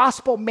 to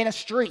gospel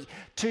ministry,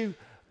 to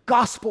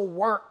gospel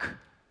work.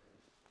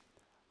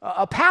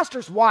 A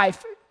pastor's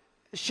wife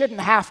shouldn't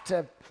have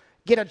to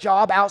get a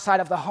job outside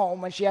of the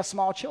home when she has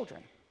small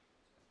children.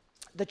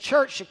 The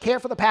church should care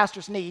for the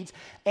pastor's needs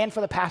and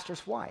for the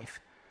pastor's wife,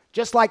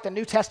 just like the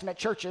New Testament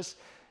churches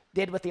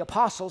did with the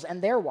apostles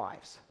and their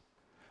wives,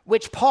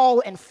 which Paul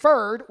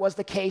inferred was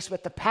the case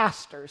with the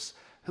pastors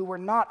who were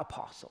not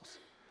apostles.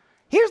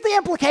 Here's the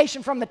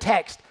implication from the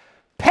text.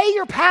 Pay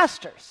your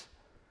pastors.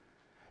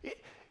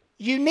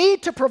 You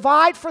need to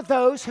provide for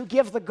those who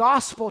give the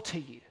gospel to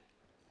you.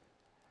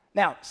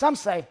 Now, some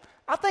say,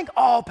 I think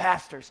all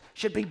pastors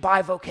should be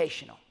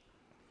bivocational.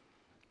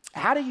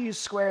 How do you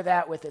square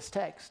that with this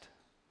text?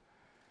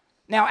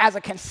 Now, as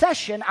a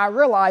concession, I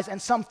realize in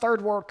some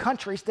third world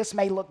countries, this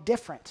may look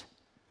different.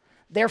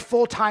 Their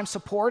full-time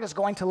support is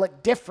going to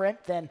look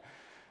different than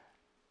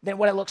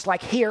what it looks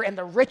like here in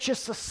the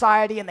richest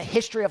society in the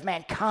history of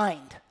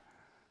mankind.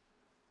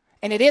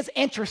 And it is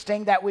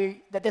interesting that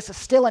this is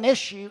still an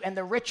issue in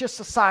the richest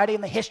society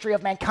in the history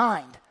of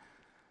mankind.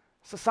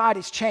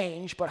 Societies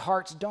change, but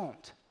hearts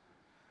don't.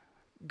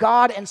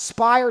 God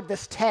inspired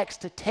this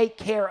text to take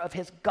care of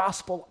his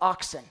gospel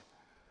oxen.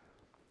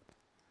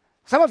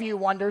 Some of you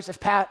wonders if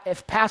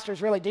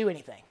pastors really do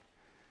anything.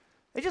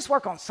 They just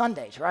work on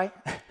Sundays, right?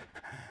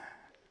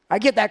 I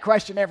get that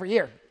question every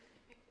year.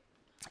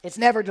 It's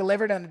never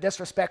delivered in a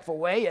disrespectful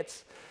way.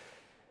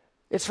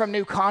 It's from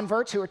new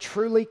converts who are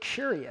truly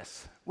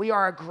curious. We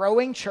are a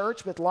growing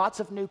church with lots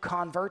of new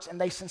converts, and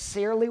they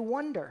sincerely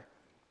wonder,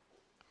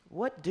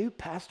 what do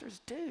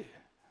pastors do?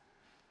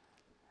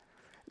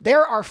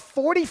 There are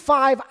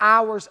 45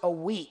 hours a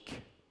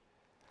week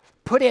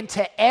put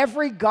into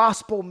every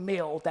gospel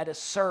meal that is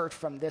served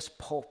from this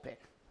pulpit.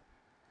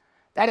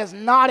 That is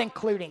not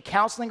including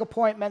counseling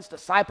appointments,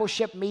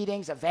 discipleship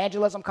meetings,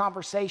 evangelism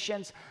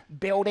conversations,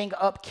 building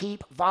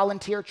upkeep,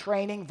 volunteer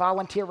training,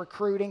 volunteer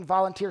recruiting,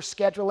 volunteer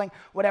scheduling,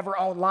 whatever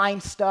online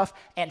stuff,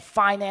 and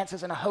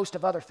finances, and a host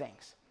of other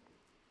things.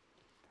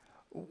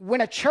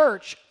 When a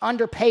church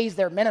underpays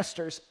their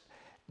ministers,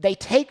 they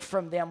take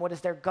from them what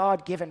is their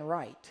God-given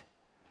right.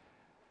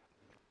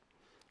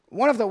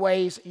 One of the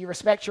ways you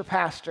respect your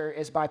pastor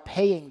is by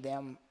paying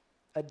them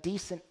a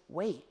decent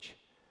wage.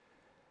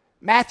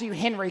 Matthew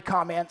Henry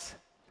comments,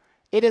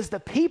 it is the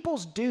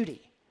people's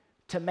duty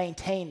to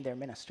maintain their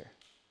minister.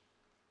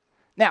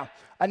 Now,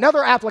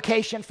 another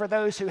application for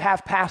those who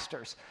have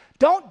pastors.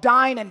 Don't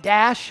dine and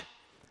dash.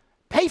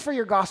 Pay for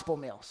your gospel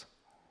meals.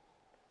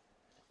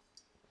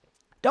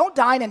 Don't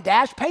dine and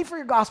dash. Pay for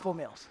your gospel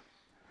meals.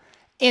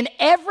 In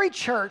every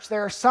church,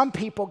 there are some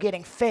people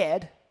getting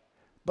fed,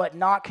 but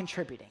not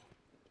contributing.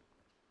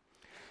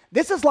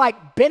 This is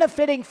like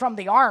benefiting from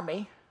the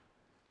army,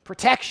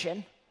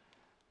 protection,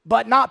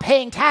 but not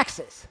paying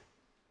taxes.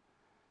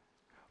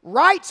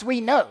 Rights we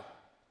know.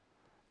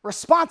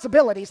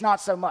 Responsibilities not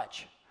so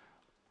much.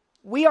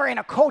 We are in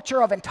a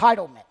culture of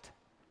entitlement.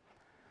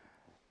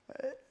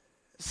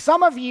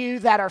 Some of you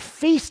that are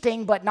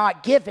feasting but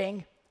not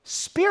giving,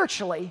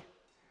 spiritually,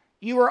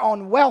 you are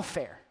on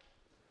welfare.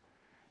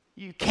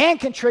 You can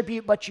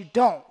contribute, but you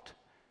don't.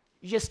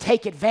 You just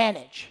take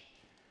advantage.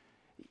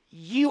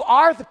 You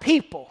are the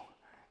people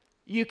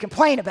you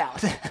complain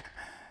about.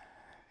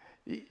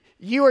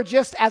 You are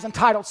just as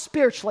entitled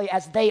spiritually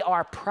as they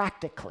are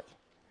practically.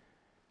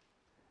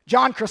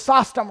 John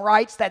Chrysostom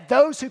writes that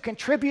those who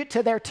contribute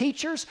to their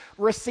teachers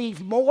receive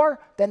more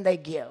than they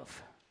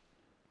give.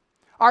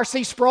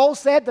 R.C. Sproul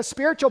said the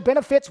spiritual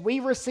benefits we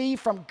receive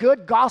from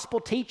good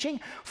gospel teaching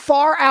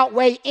far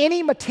outweigh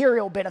any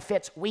material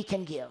benefits we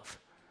can give.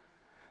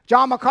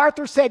 John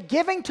MacArthur said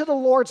giving to the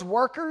Lord's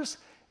workers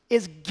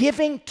is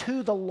giving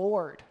to the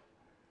Lord.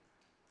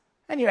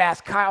 And you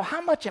ask, Kyle,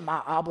 how much am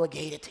I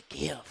obligated to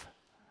give?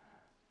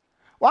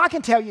 Well, I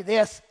can tell you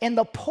this. In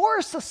the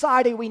poorest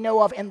society we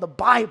know of in the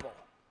Bible,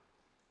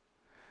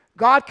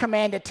 God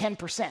commanded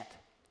 10%.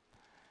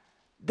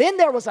 Then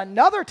there was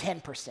another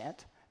 10%.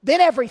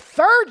 Then every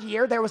third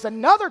year, there was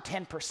another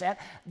 10%.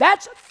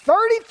 That's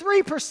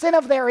 33%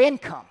 of their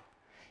income.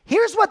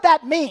 Here's what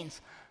that means.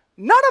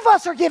 None of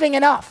us are giving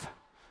enough,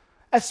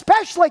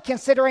 especially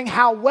considering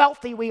how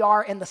wealthy we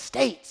are in the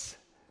States.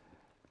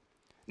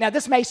 Now,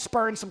 this may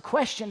spur some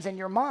questions in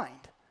your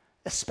mind,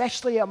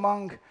 especially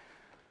among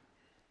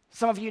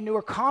some of you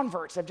newer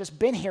converts that have just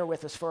been here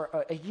with us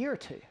for a year or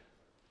two.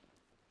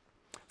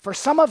 For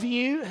some of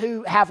you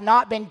who have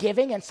not been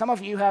giving, and some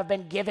of you who have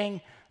been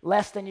giving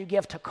less than you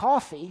give to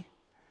coffee,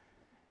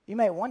 you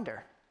may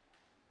wonder,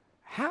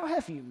 how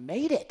have you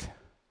made it?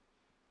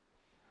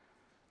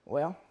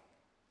 Well,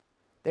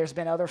 there's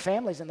been other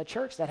families in the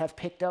church that have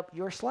picked up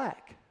your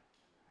slack.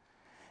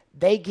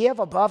 They give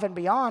above and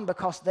beyond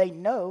because they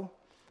know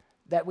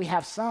that we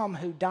have some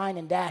who dine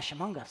and dash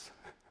among us.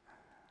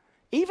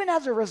 Even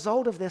as a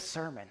result of this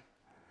sermon,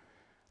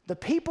 the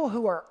people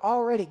who are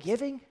already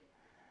giving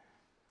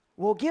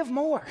will give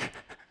more.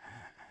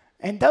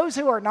 And those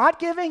who are not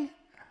giving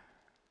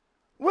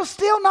will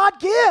still not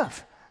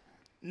give.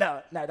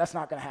 No, that's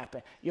not going to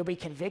happen. You'll be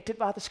convicted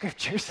by the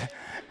scriptures.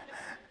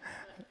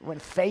 When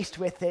faced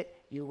with it,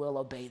 you will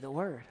obey the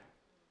word.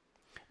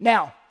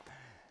 Now,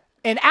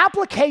 an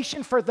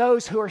application for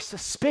those who are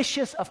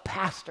suspicious of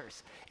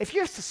pastors. If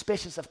you're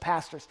suspicious of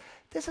pastors,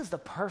 this is the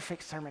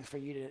perfect sermon for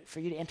you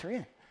to enter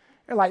in.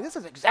 You're like, this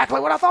is exactly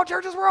what I thought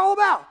churches were all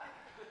about.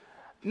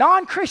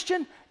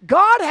 Non-Christian,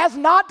 God has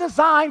not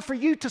designed for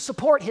you to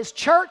support his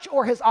church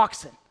or his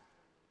oxen.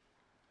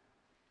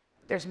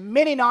 There's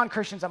many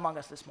non-Christians among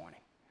us this morning.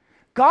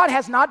 God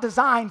has not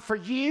designed for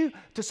you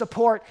to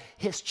support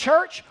his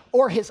church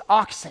or his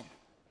oxen.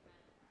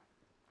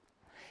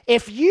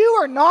 If you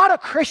are not a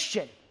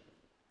Christian,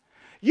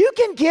 you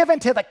can give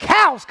until the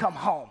cows come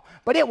home,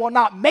 but it will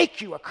not make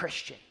you a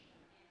Christian.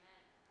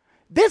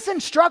 This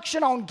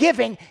instruction on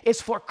giving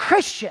is for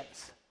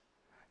Christians,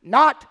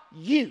 not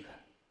you.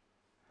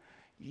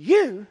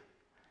 You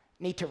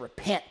need to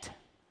repent.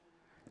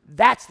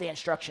 That's the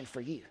instruction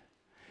for you.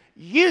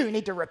 You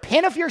need to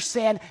repent of your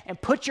sin and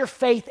put your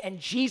faith in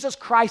Jesus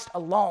Christ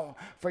alone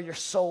for your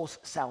soul's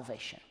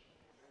salvation.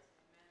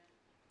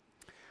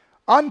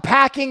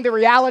 Unpacking the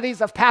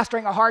realities of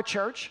pastoring a hard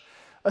church,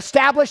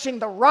 establishing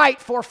the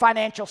right for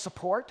financial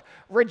support,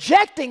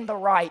 rejecting the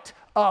right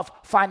of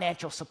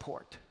financial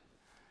support.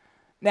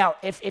 Now,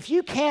 if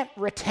you can't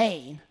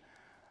retain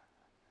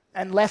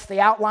unless the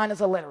outline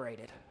is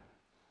alliterated,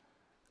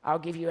 I'll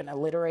give you an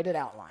alliterated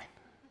outline.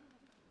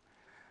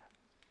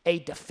 A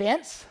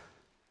defense,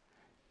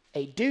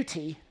 a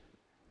duty,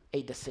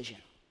 a decision.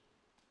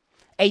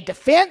 A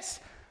defense,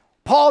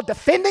 Paul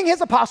defending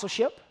his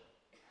apostleship.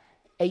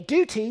 A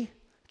duty,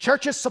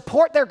 churches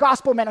support their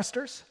gospel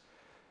ministers.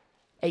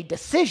 A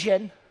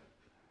decision,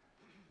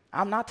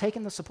 I'm not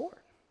taking the support.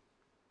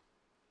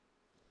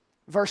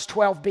 Verse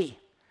 12b.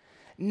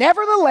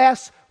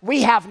 Nevertheless,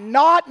 we have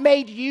not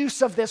made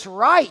use of this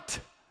right,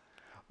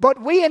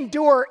 but we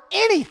endure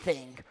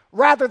anything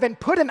rather than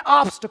put an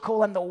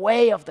obstacle in the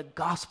way of the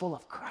gospel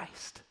of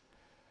Christ.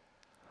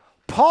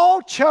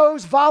 Paul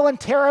chose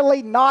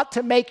voluntarily not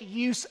to make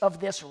use of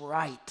this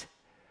right.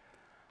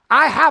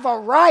 I have a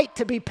right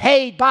to be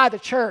paid by the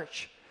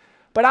church,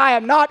 but I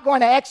am not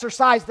going to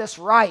exercise this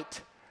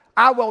right.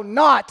 I will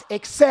not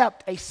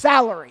accept a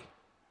salary.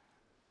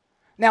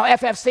 Now,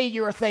 FFC,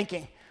 you are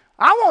thinking,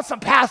 I want some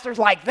pastors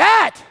like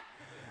that.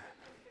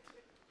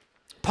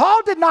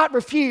 Paul did not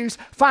refuse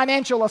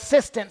financial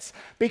assistance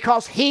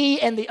because he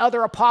and the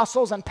other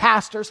apostles and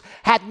pastors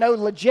had no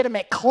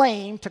legitimate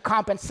claim to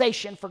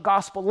compensation for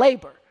gospel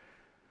labor.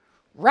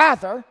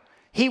 Rather,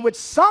 he would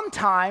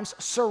sometimes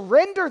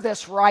surrender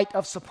this right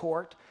of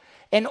support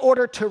in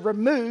order to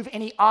remove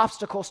any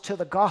obstacles to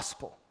the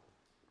gospel.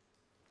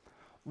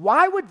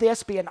 Why would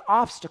this be an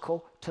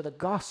obstacle to the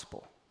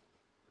gospel?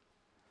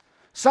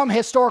 Some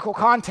historical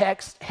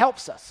context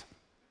helps us.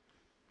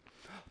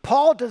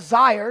 Paul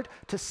desired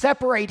to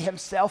separate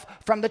himself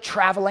from the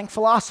traveling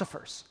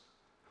philosophers.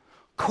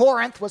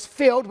 Corinth was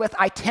filled with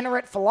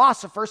itinerant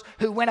philosophers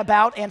who went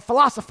about and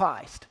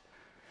philosophized.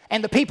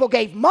 And the people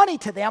gave money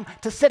to them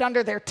to sit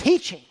under their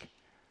teaching.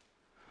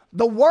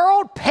 The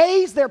world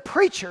pays their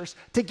preachers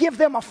to give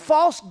them a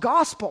false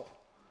gospel.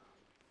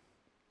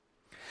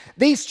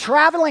 These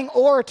traveling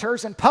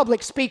orators and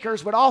public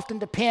speakers would often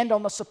depend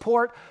on the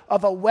support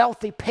of a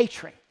wealthy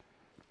patron.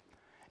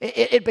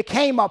 It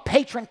became a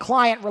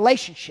patron-client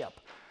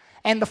relationship,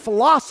 and the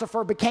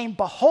philosopher became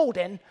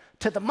beholden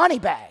to the money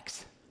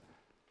bags.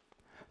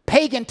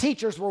 Pagan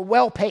teachers were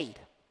well paid.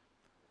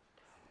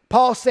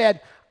 Paul said,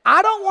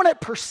 I don't want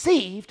it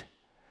perceived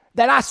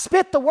that I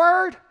spit the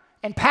word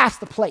and pass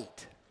the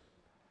plate.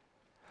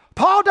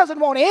 Paul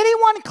doesn't want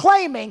anyone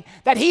claiming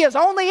that he is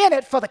only in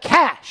it for the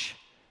cash.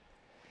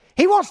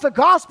 He wants the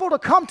gospel to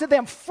come to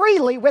them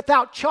freely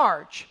without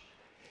charge.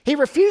 He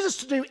refuses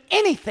to do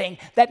anything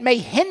that may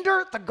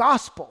hinder the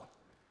gospel.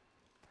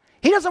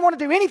 He doesn't want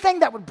to do anything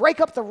that would break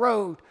up the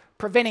road,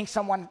 preventing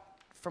someone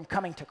from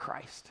coming to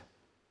Christ.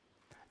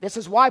 This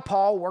is why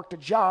Paul worked a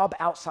job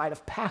outside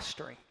of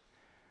pastoring,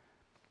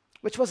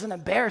 which was an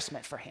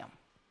embarrassment for him.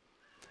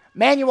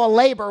 Manual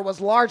labor was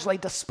largely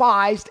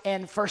despised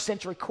in first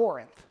century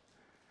Corinth.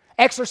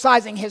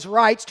 Exercising his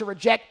rights to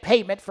reject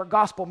payment for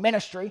gospel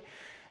ministry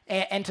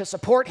and to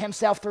support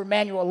himself through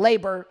manual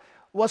labor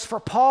was for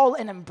Paul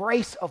an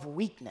embrace of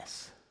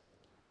weakness,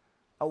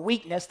 a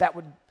weakness that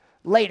would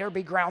later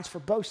be grounds for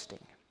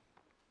boasting.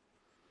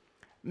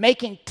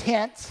 Making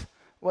tents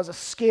was a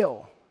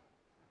skill,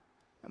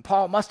 and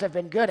Paul must have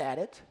been good at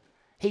it.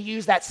 He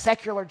used that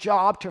secular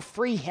job to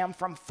free him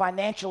from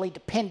financially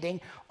depending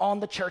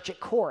on the church at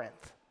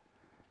Corinth.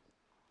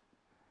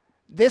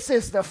 This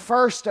is the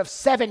first of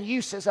 7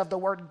 uses of the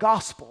word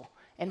gospel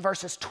in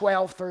verses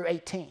 12 through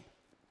 18.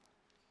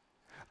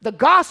 The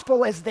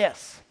gospel is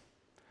this: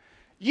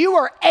 you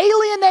are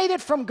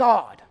alienated from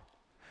God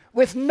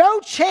with no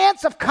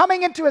chance of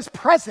coming into his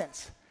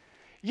presence.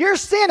 Your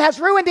sin has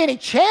ruined any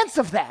chance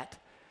of that.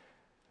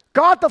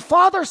 God the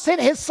Father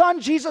sent his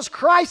Son, Jesus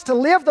Christ, to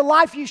live the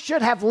life you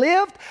should have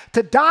lived,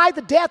 to die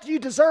the death you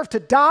deserve to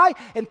die,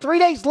 and 3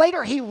 days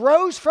later he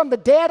rose from the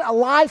dead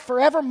alive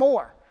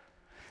forevermore.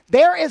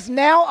 There is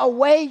now a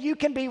way you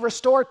can be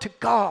restored to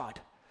God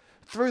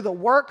through the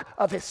work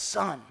of his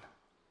Son.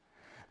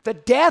 The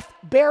death,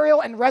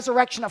 burial, and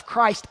resurrection of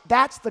Christ,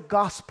 that's the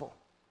gospel.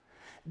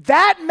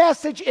 That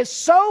message is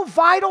so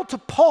vital to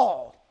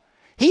Paul,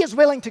 he is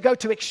willing to go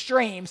to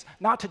extremes,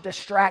 not to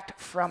distract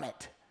from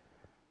it.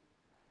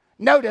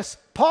 Notice,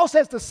 Paul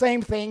says the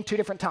same thing 2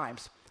 different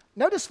times.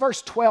 Notice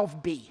verse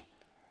 12b.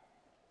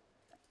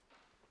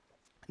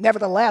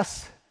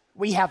 Nevertheless,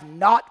 we have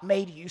not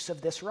made use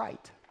of this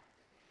right.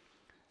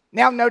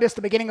 Now notice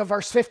the beginning of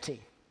verse 15.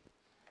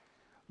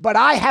 But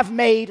I have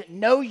made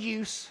no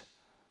use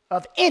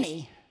of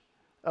any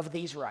of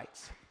these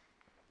rights.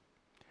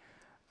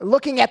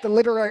 Looking at the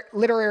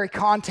literary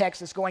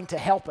context is going to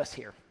help us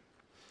here.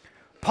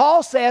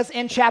 Paul says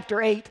in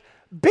chapter 8,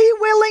 be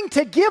willing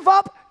to give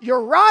up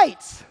your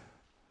rights.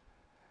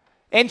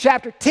 In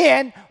chapter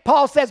 10,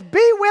 Paul says,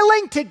 be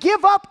willing to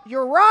give up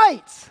your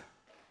rights.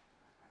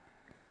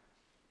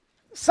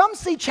 Some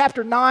see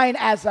chapter 9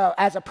 as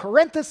a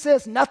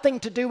parenthesis, nothing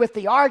to do with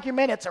the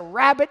argument. It's a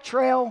rabbit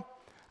trail.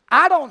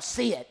 I don't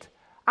see it.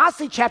 I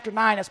see chapter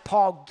 9 as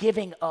Paul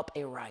giving up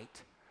a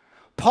right.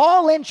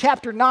 Paul in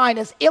chapter 9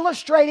 is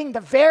illustrating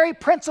the very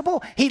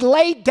principle he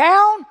laid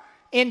down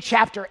in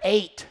chapter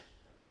 8.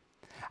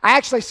 I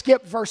actually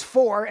skipped verse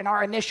 4 in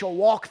our initial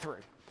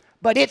walkthrough,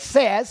 but it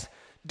says,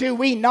 do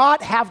we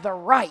not have the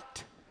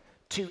right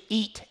to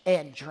eat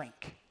and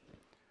drink?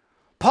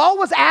 Paul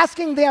was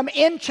asking them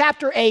in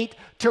chapter 8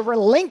 to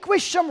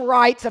relinquish some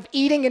rights of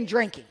eating and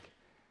drinking.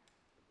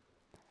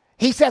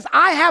 He says,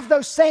 I have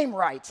those same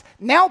rights.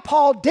 Now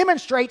Paul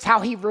demonstrates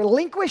how he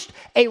relinquished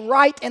a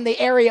right in the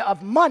area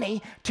of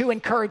money to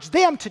encourage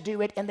them to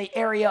do it in the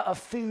area of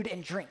food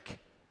and drink.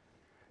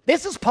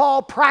 This is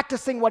Paul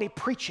practicing what he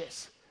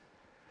preaches.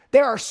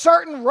 There are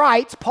certain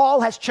rights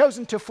Paul has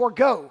chosen to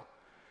forego,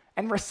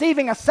 and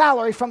receiving a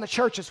salary from the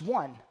church is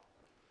one.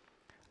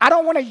 I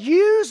don't want to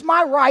use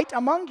my right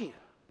among you.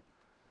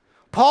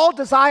 Paul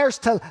desires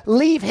to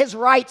leave his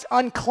rights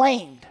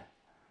unclaimed.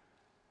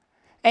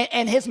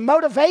 And his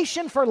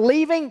motivation for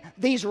leaving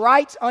these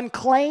rights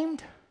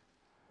unclaimed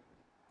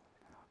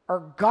are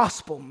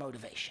gospel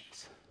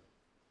motivations.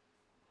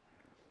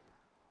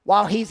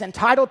 While he's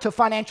entitled to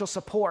financial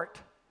support,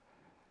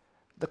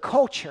 the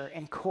culture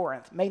in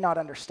Corinth may not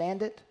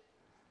understand it,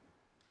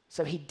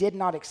 so he did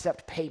not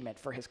accept payment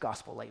for his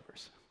gospel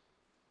labors.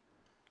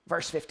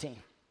 Verse 15.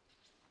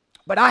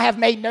 But I have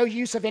made no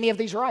use of any of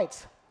these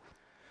rights,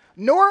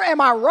 nor am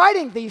I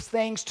writing these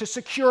things to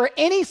secure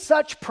any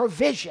such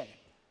provision.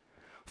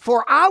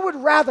 For I would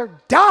rather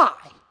die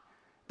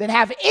than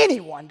have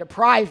anyone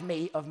deprive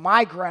me of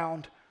my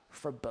ground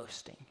for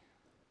boasting.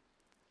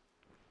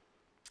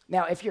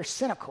 Now, if you're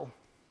cynical,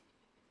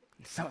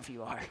 and some of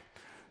you are,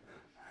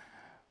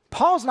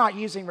 Paul's not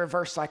using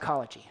reverse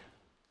psychology.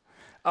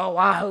 Oh,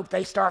 I hope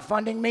they start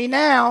funding me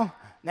now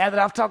that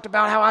I've talked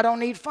about how I don't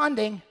need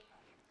funding.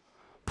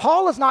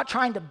 Paul is not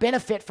trying to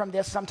benefit from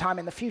this sometime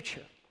in the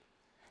future.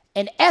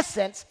 In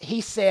essence,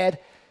 he said,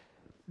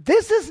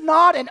 this is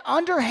not an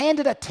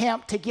underhanded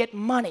attempt to get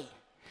money.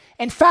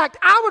 In fact,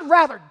 I would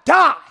rather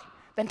die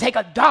than take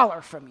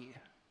 $1 from you.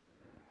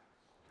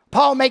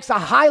 Paul makes a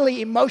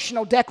highly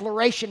emotional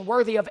declaration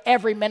worthy of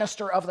every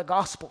minister of the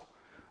gospel.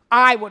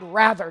 I would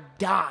rather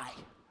die.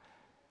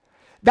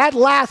 That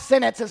last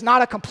sentence is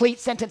not a complete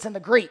sentence in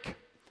the Greek.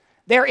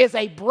 There is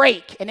a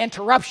break, an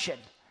interruption.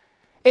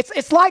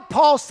 It's like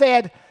Paul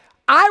said,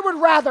 I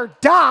would rather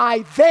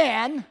die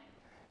than...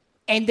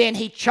 And then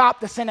he chopped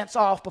the sentence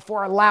off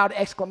before a loud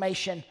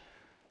exclamation,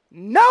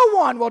 no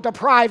one will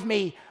deprive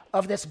me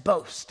of this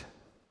boast.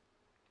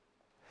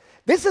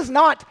 This is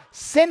not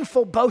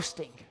sinful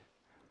boasting,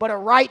 but a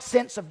right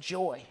sense of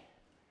joy.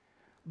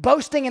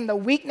 Boasting in the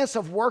weakness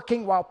of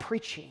working while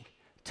preaching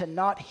to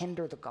not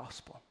hinder the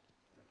gospel.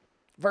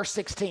 Verse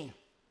 16.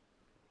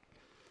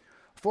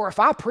 For if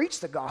I preach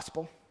the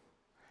gospel,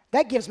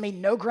 that gives me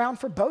no ground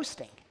for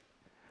boasting,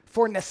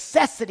 for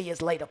necessity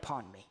is laid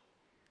upon me.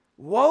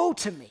 Woe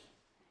to me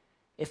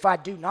if I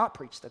do not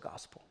preach the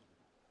gospel.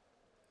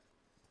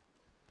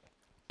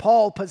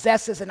 Paul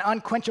possesses an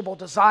unquenchable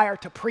desire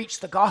to preach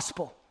the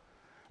gospel.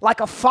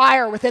 Like a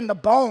fire within the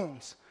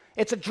bones.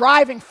 It's a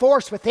driving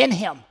force within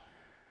him.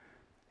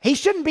 He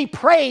shouldn't be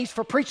praised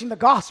for preaching the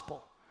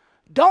gospel.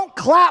 Don't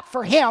clap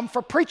for him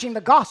for preaching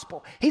the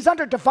gospel. He's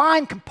under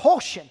divine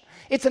compulsion.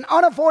 It's an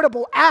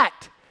unavoidable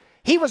act.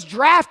 He was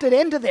drafted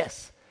into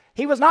this.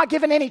 He was not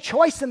given any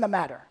choice in the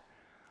matter.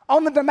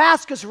 On the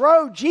Damascus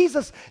Road,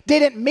 Jesus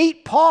didn't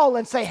meet Paul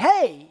and say,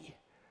 hey,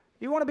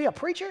 you want to be a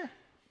preacher?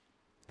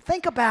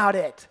 Think about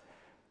it.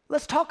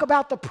 Let's talk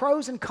about the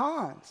pros and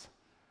cons.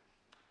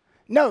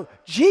 No,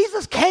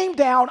 Jesus came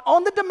down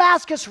on the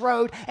Damascus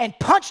Road and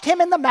punched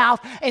him in the mouth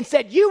and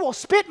said, you will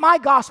spit my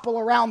gospel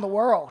around the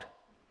world.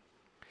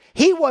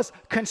 He was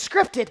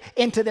conscripted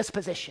into this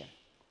position.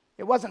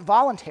 It wasn't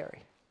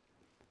voluntary.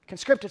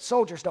 Conscripted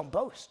soldiers don't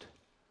boast.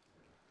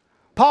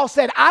 Paul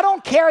said, I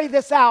don't carry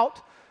this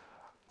out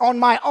on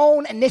my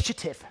own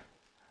initiative.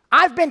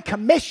 I've been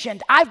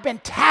commissioned. I've been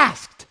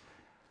tasked.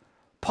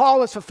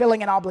 Paul is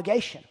fulfilling an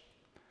obligation.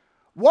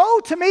 Woe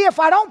to me if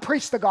I don't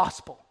preach the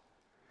gospel.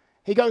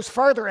 He goes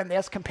further in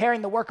this,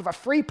 comparing the work of a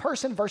free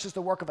person versus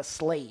the work of a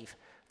slave.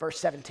 Verse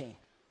 17.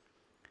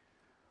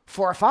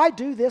 For if I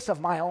do this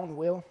of my own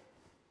will,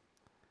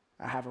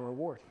 I have a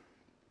reward.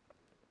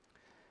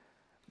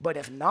 But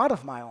if not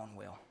of my own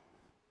will,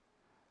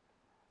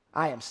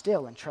 I am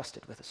still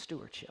entrusted with a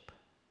stewardship.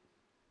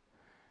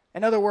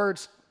 In other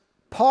words,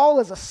 Paul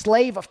is a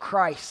slave of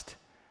Christ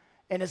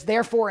and is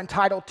therefore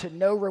entitled to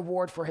no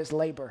reward for his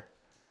labor.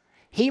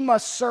 He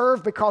must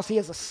serve because he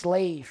is a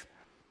slave.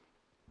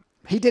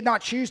 He did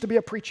not choose to be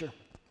a preacher.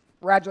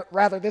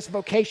 Rather, this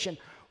vocation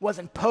was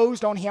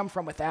imposed on him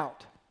from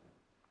without.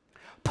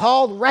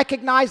 Paul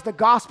recognized the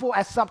gospel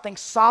as something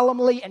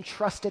solemnly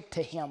entrusted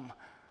to him.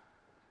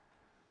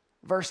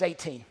 Verse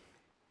 18.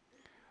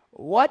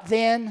 What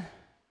then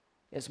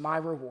is my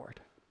reward?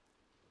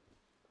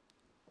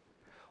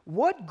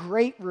 What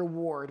great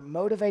reward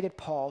motivated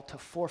Paul to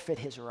forfeit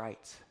his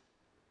rights?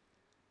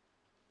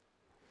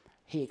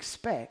 He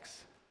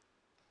expects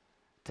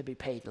to be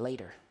paid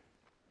later.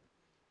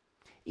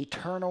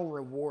 Eternal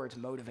rewards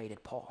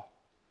motivated Paul.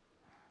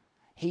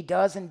 He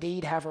does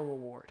indeed have a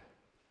reward,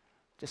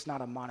 just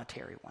not a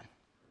monetary one.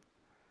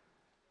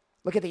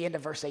 Look at the end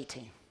of verse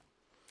 18.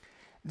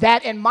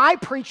 That in my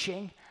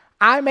preaching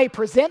I may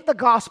present the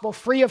gospel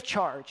free of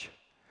charge,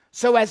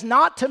 so as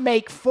not to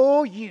make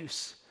full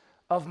use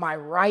of my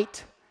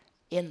right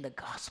in the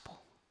gospel.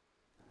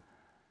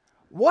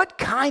 What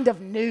kind of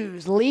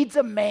news leads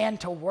a man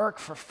to work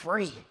for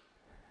free?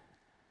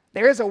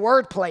 There is a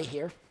word play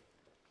here.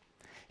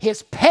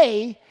 His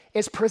pay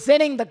is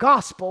presenting the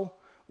gospel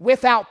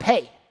without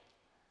pay,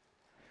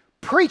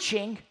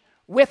 preaching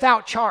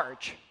without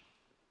charge.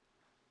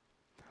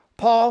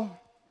 Paul,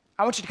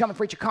 I want you to come and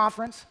preach a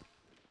conference.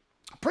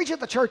 Preach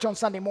at the church on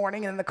Sunday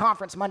morning and then the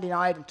conference Monday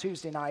night and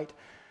Tuesday night.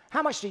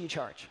 How much do you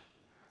charge?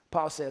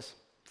 Paul says,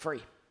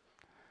 free.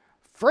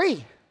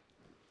 Free.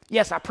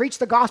 Yes, I preach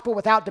the gospel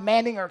without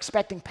demanding or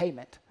expecting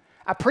payment.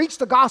 I preach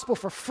the gospel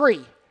for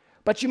free,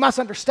 but you must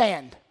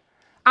understand,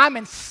 I'm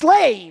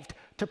enslaved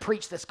to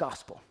preach this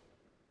gospel.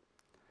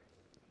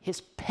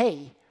 His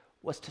pay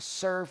was to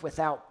serve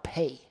without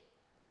pay.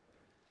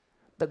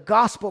 The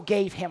gospel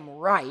gave him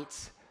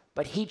rights,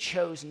 but he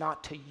chose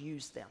not to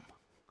use them.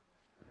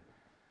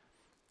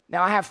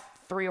 Now, I have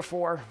 3 or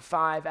 4,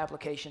 5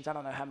 applications. I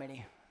don't know how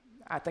many.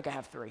 I think I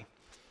have 3.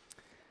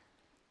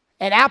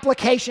 An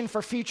application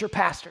for future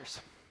pastors.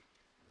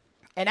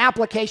 An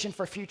application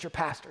for future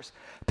pastors.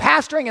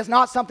 Pastoring is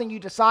not something you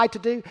decide to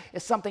do.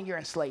 It's something you're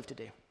enslaved to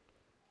do.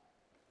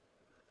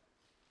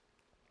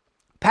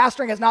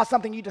 Pastoring is not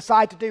something you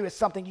decide to do. It's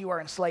something you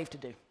are enslaved to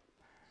do.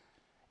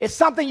 It's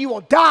something you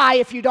will die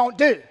if you don't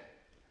do.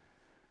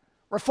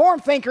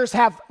 Reformed thinkers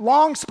have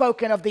long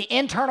spoken of the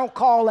internal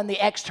call and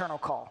the external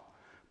call,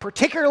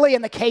 particularly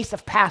in the case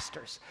of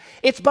pastors.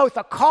 It's both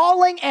a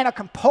calling and a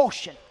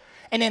compulsion,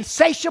 an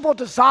insatiable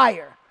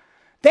desire.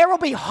 There will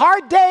be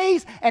hard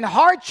days and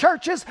hard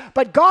churches,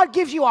 but God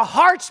gives you a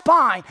hard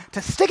spine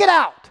to stick it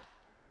out.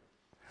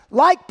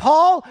 Like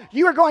Paul,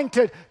 you are going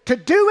to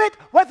do it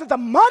whether the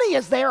money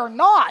is there or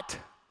not.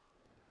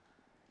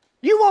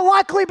 You will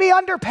likely be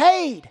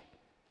underpaid.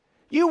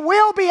 You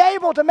will be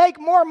able to make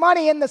more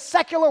money in the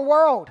secular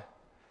world.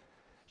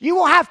 You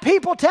will have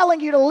people telling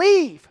you to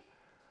leave,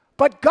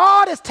 but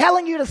God is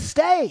telling you to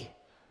stay.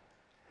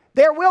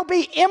 There will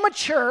be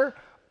immature,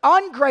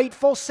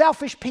 ungrateful,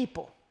 selfish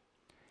people.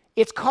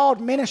 It's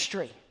called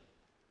ministry.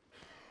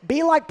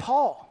 Be like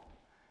Paul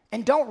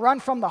and don't run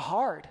from the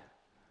hard.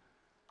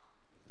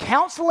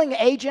 Counseling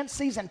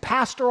agencies and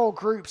pastoral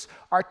groups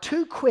are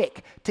too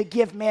quick to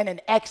give men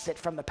an exit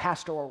from the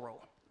pastoral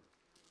role.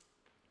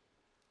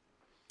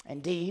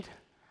 Indeed,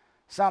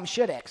 some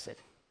should exit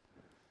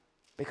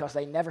because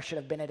they never should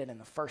have been in it in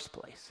the first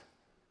place.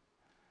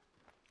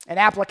 An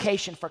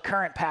application for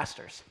current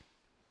pastors.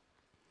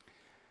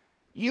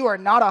 You are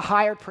not a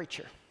hired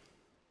preacher.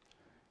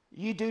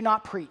 You do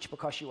not preach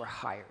because you are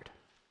hired.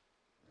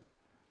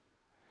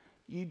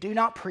 You do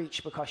not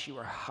preach because you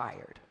are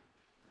hired.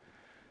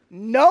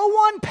 No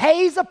one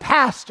pays a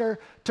pastor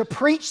to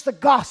preach the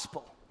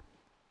gospel.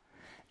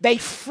 They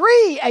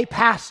free a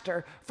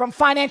pastor from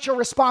financial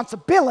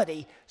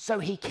responsibility so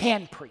he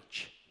can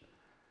preach.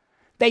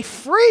 They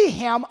free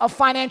him of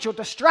financial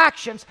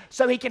distractions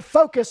so he can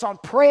focus on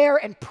prayer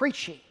and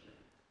preaching.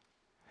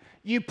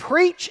 You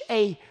preach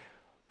a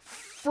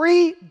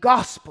free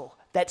gospel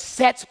that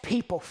sets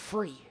people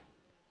free,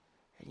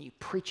 and you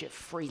preach it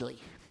freely.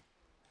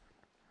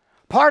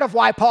 Part of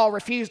why Paul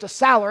refused a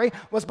salary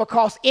was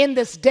because in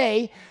this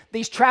day,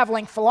 these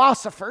traveling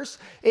philosophers,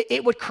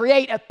 it would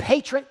create a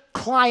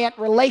patron-client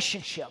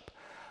relationship.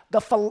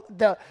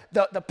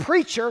 The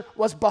preacher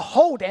was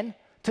beholden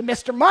to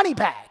Mr.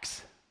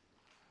 Moneybags.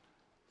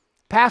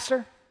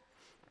 Pastor,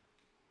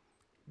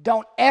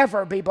 don't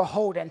ever be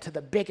beholden to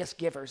the biggest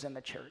givers in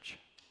the church.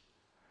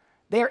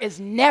 There is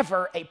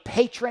never a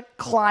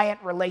patron-client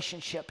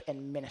relationship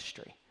in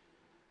ministry.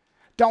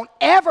 Don't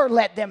ever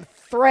let them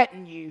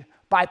threaten you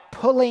by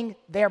pulling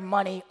their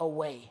money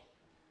away.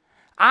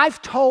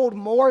 I've told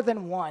more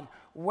than one,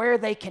 where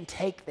they can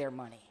take their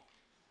money.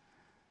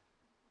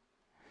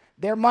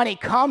 Their money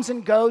comes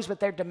and goes with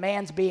their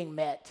demands being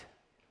met.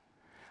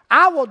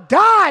 I will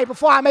die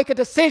before I make a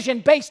decision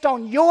based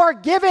on your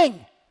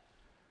giving.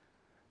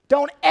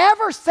 Don't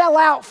ever sell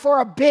out for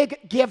a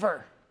big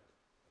giver,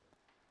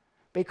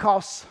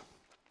 because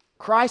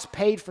Christ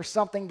paid for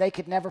something they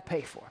could never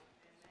pay for.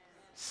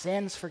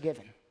 Sins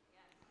forgiven.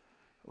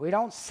 We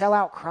don't sell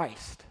out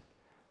Christ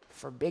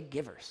for big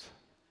givers.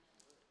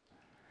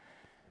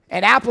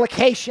 An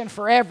application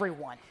for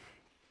everyone.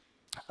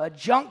 A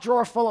junk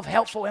drawer full of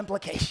helpful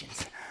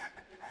implications.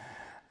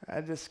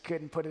 I just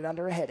couldn't put it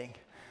under a heading.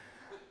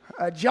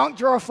 A junk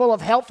drawer full of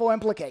helpful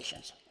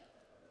implications.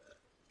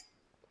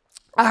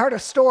 I heard a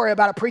story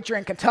about a preacher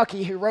in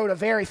Kentucky who rode a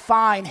very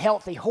fine,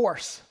 healthy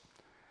horse.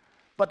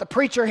 But the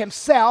preacher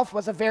himself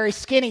was a very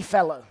skinny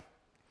fellow.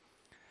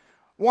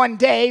 One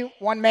day,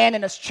 one man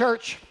in his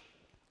church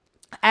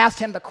asked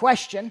him the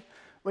question,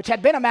 which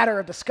had been a matter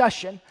of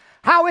discussion,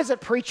 "How is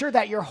it, preacher,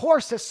 that your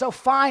horse is so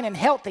fine and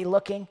healthy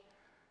looking,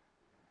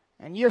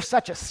 and you're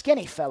such a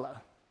skinny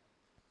fellow?"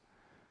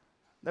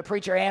 The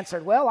preacher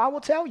answered, "Well, I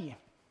will tell you.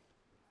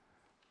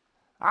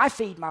 I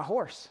feed my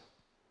horse,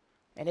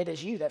 and it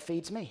is you that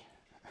feeds me."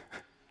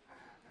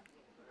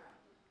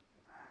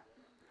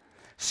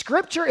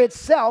 Scripture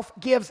itself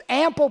gives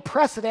ample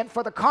precedent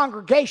for the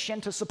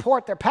congregation to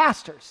support their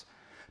pastors,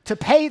 to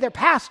pay their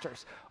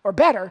pastors, or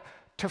better,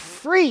 to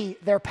free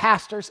their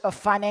pastors of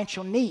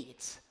financial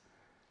needs.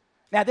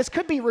 Now, this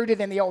could be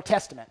rooted in the Old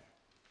Testament.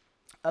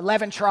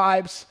 11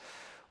 tribes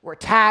were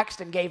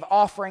taxed and gave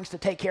offerings to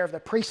take care of the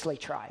priestly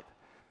tribe.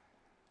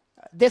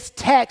 This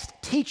text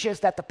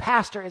teaches that the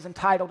pastor is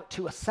entitled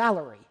to a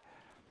salary.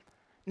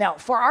 Now,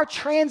 for our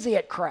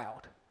transient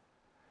crowd,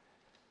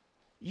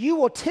 you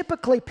will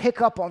typically pick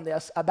up on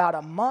this about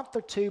a month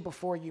or two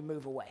before you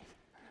move away.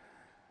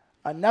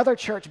 Another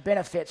church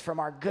benefits from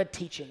our good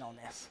teaching on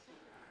this,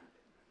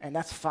 and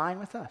that's fine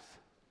with us.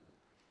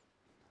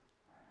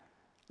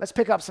 Let's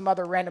pick up some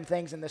other random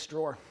things in this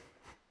drawer.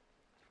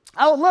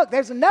 Oh, look,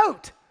 there's a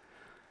note.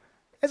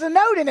 There's a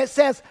note, and it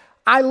says,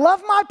 "I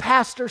love my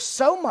pastor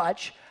so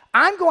much,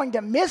 I'm going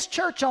to miss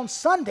church on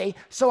Sunday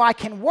so I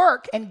can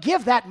work and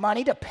give that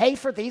money to pay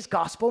for these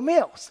gospel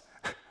meals."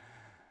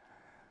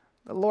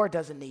 The Lord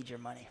doesn't need your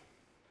money.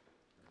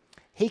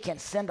 He can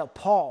send a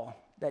Paul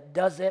that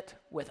does it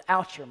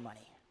without your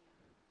money.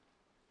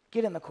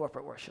 Get in the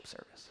corporate worship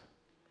service.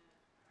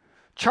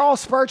 Charles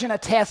Spurgeon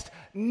attests,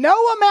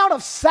 "No amount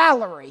of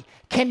salary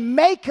can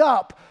make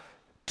up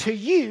to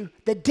you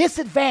the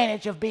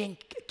disadvantage of being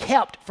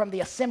kept from the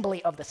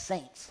assembly of the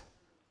saints.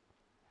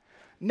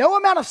 No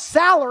amount of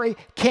salary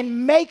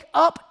can make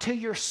up to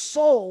your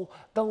soul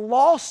the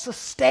loss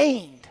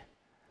sustained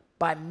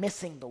by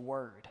missing the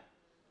word."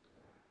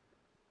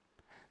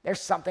 There's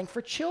something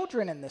for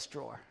children in this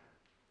drawer.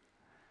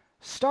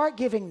 Start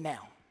giving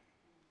now.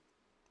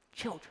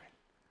 Children,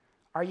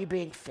 are you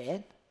being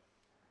fed?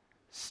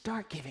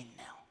 Start giving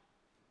now.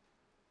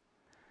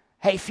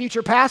 Hey,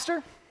 future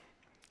pastor,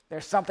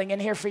 there's something in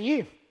here for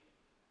you.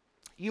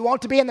 You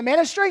want to be in the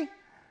ministry,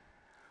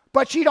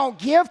 but you don't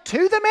give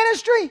to the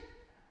ministry?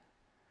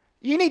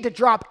 You need to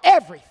drop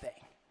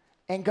everything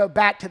and go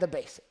back to the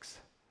basics.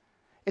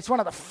 It's one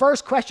of the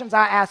first questions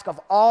I ask of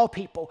all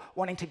people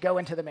wanting to go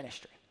into the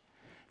ministry.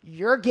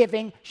 Your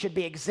giving should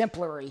be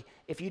exemplary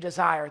if you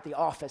desire the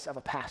office of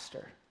a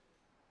pastor.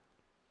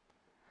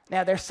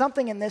 Now, there's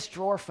something in this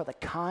drawer for the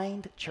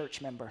kind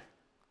church member.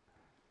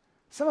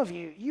 Some of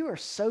you, you are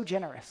so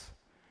generous.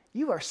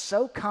 You are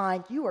so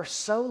kind. You are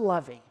so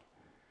loving.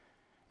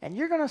 And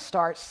you're going to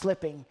start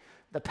slipping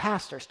the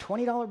pastors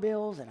 $20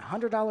 bills and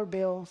 $100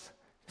 bills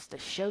just to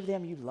show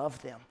them you love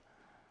them.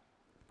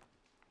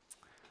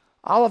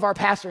 All of our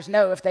pastors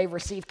know if they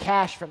receive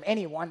cash from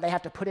anyone, they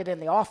have to put it in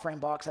the offering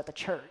box at the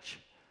church.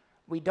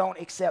 We don't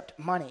accept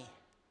money.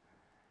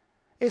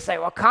 You say,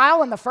 "Well,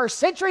 Kyle, in the first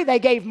century, they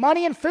gave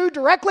money and food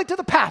directly to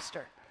the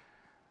pastor."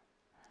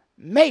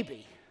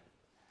 Maybe.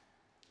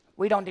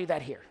 We don't do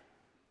that here.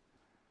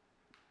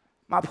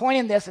 My point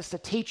in this is to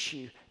teach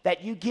you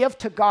that you give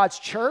to God's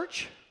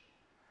church,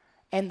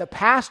 and the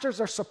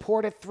pastors are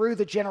supported through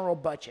the general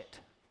budget,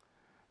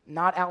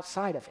 not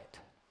outside of it.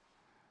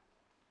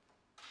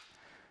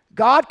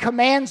 God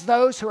commands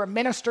those who are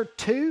ministered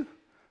to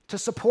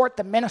support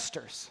the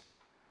ministers.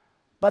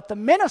 But the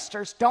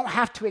ministers don't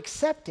have to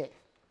accept it.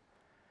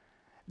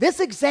 This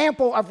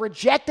example of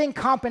rejecting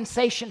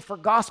compensation for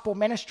gospel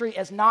ministry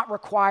is not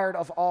required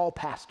of all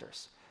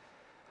pastors.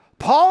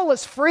 Paul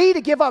is free to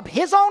give up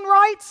his own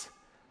rights,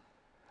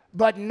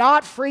 but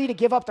not free to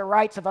give up the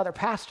rights of other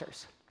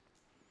pastors.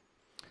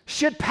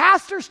 Should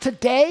pastors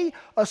today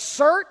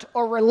assert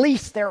or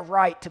release their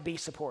right to be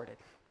supported?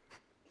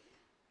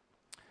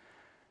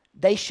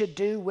 They should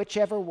do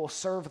whichever will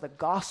serve the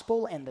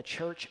gospel and the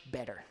church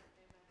better.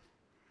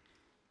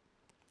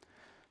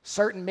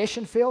 Certain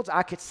mission fields,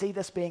 I could see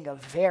this being a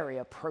very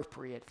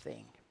appropriate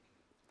thing.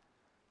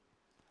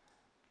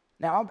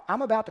 Now,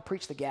 I'm about to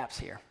preach the gaps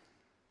here.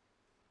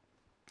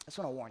 I just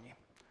want to warn you.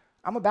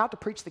 I'm about to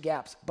preach the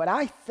gaps, but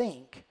I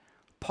think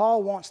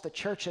Paul wants the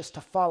churches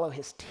to follow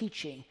his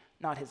teaching,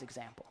 not his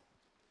example.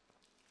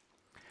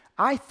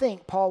 I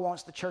think Paul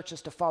wants the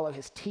churches to follow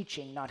his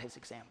teaching, not his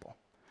example.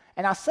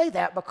 And I say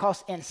that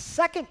because in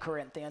 2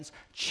 Corinthians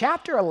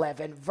chapter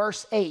 11,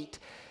 verse 8,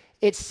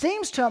 it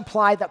seems to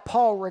imply that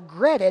Paul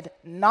regretted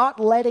not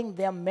letting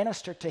them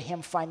minister to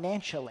him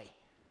financially.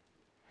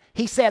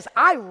 He says,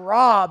 I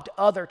robbed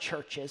other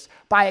churches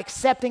by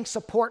accepting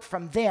support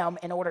from them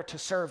in order to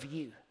serve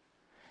you.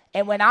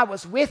 And when I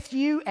was with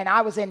you and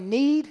I was in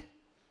need,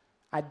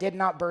 I did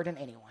not burden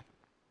anyone.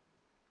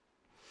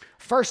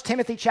 1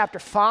 Timothy chapter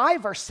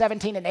 5, verse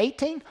 17 and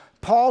 18,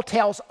 Paul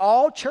tells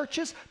all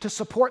churches to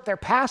support their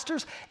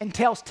pastors and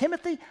tells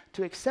Timothy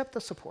to accept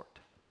the support.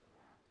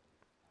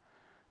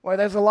 Well,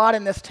 there's a lot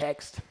in this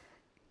text.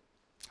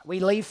 We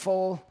leave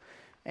full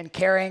and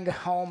carrying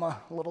home a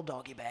little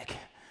doggy bag.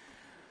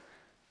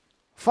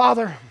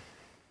 Father,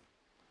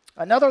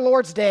 another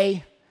Lord's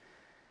Day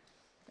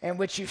in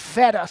which you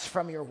fed us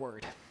from your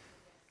word.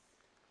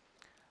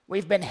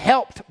 We've been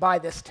helped by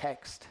this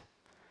text.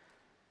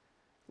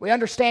 We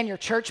understand your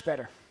church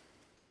better.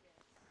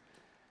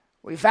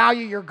 We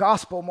value your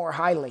gospel more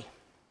highly.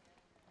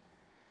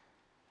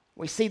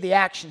 We see the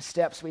action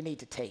steps we need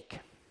to take.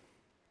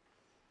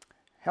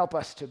 Help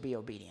us to be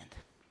obedient.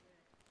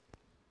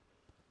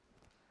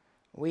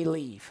 We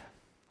leave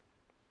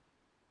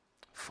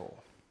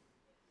full.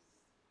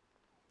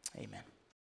 Amen.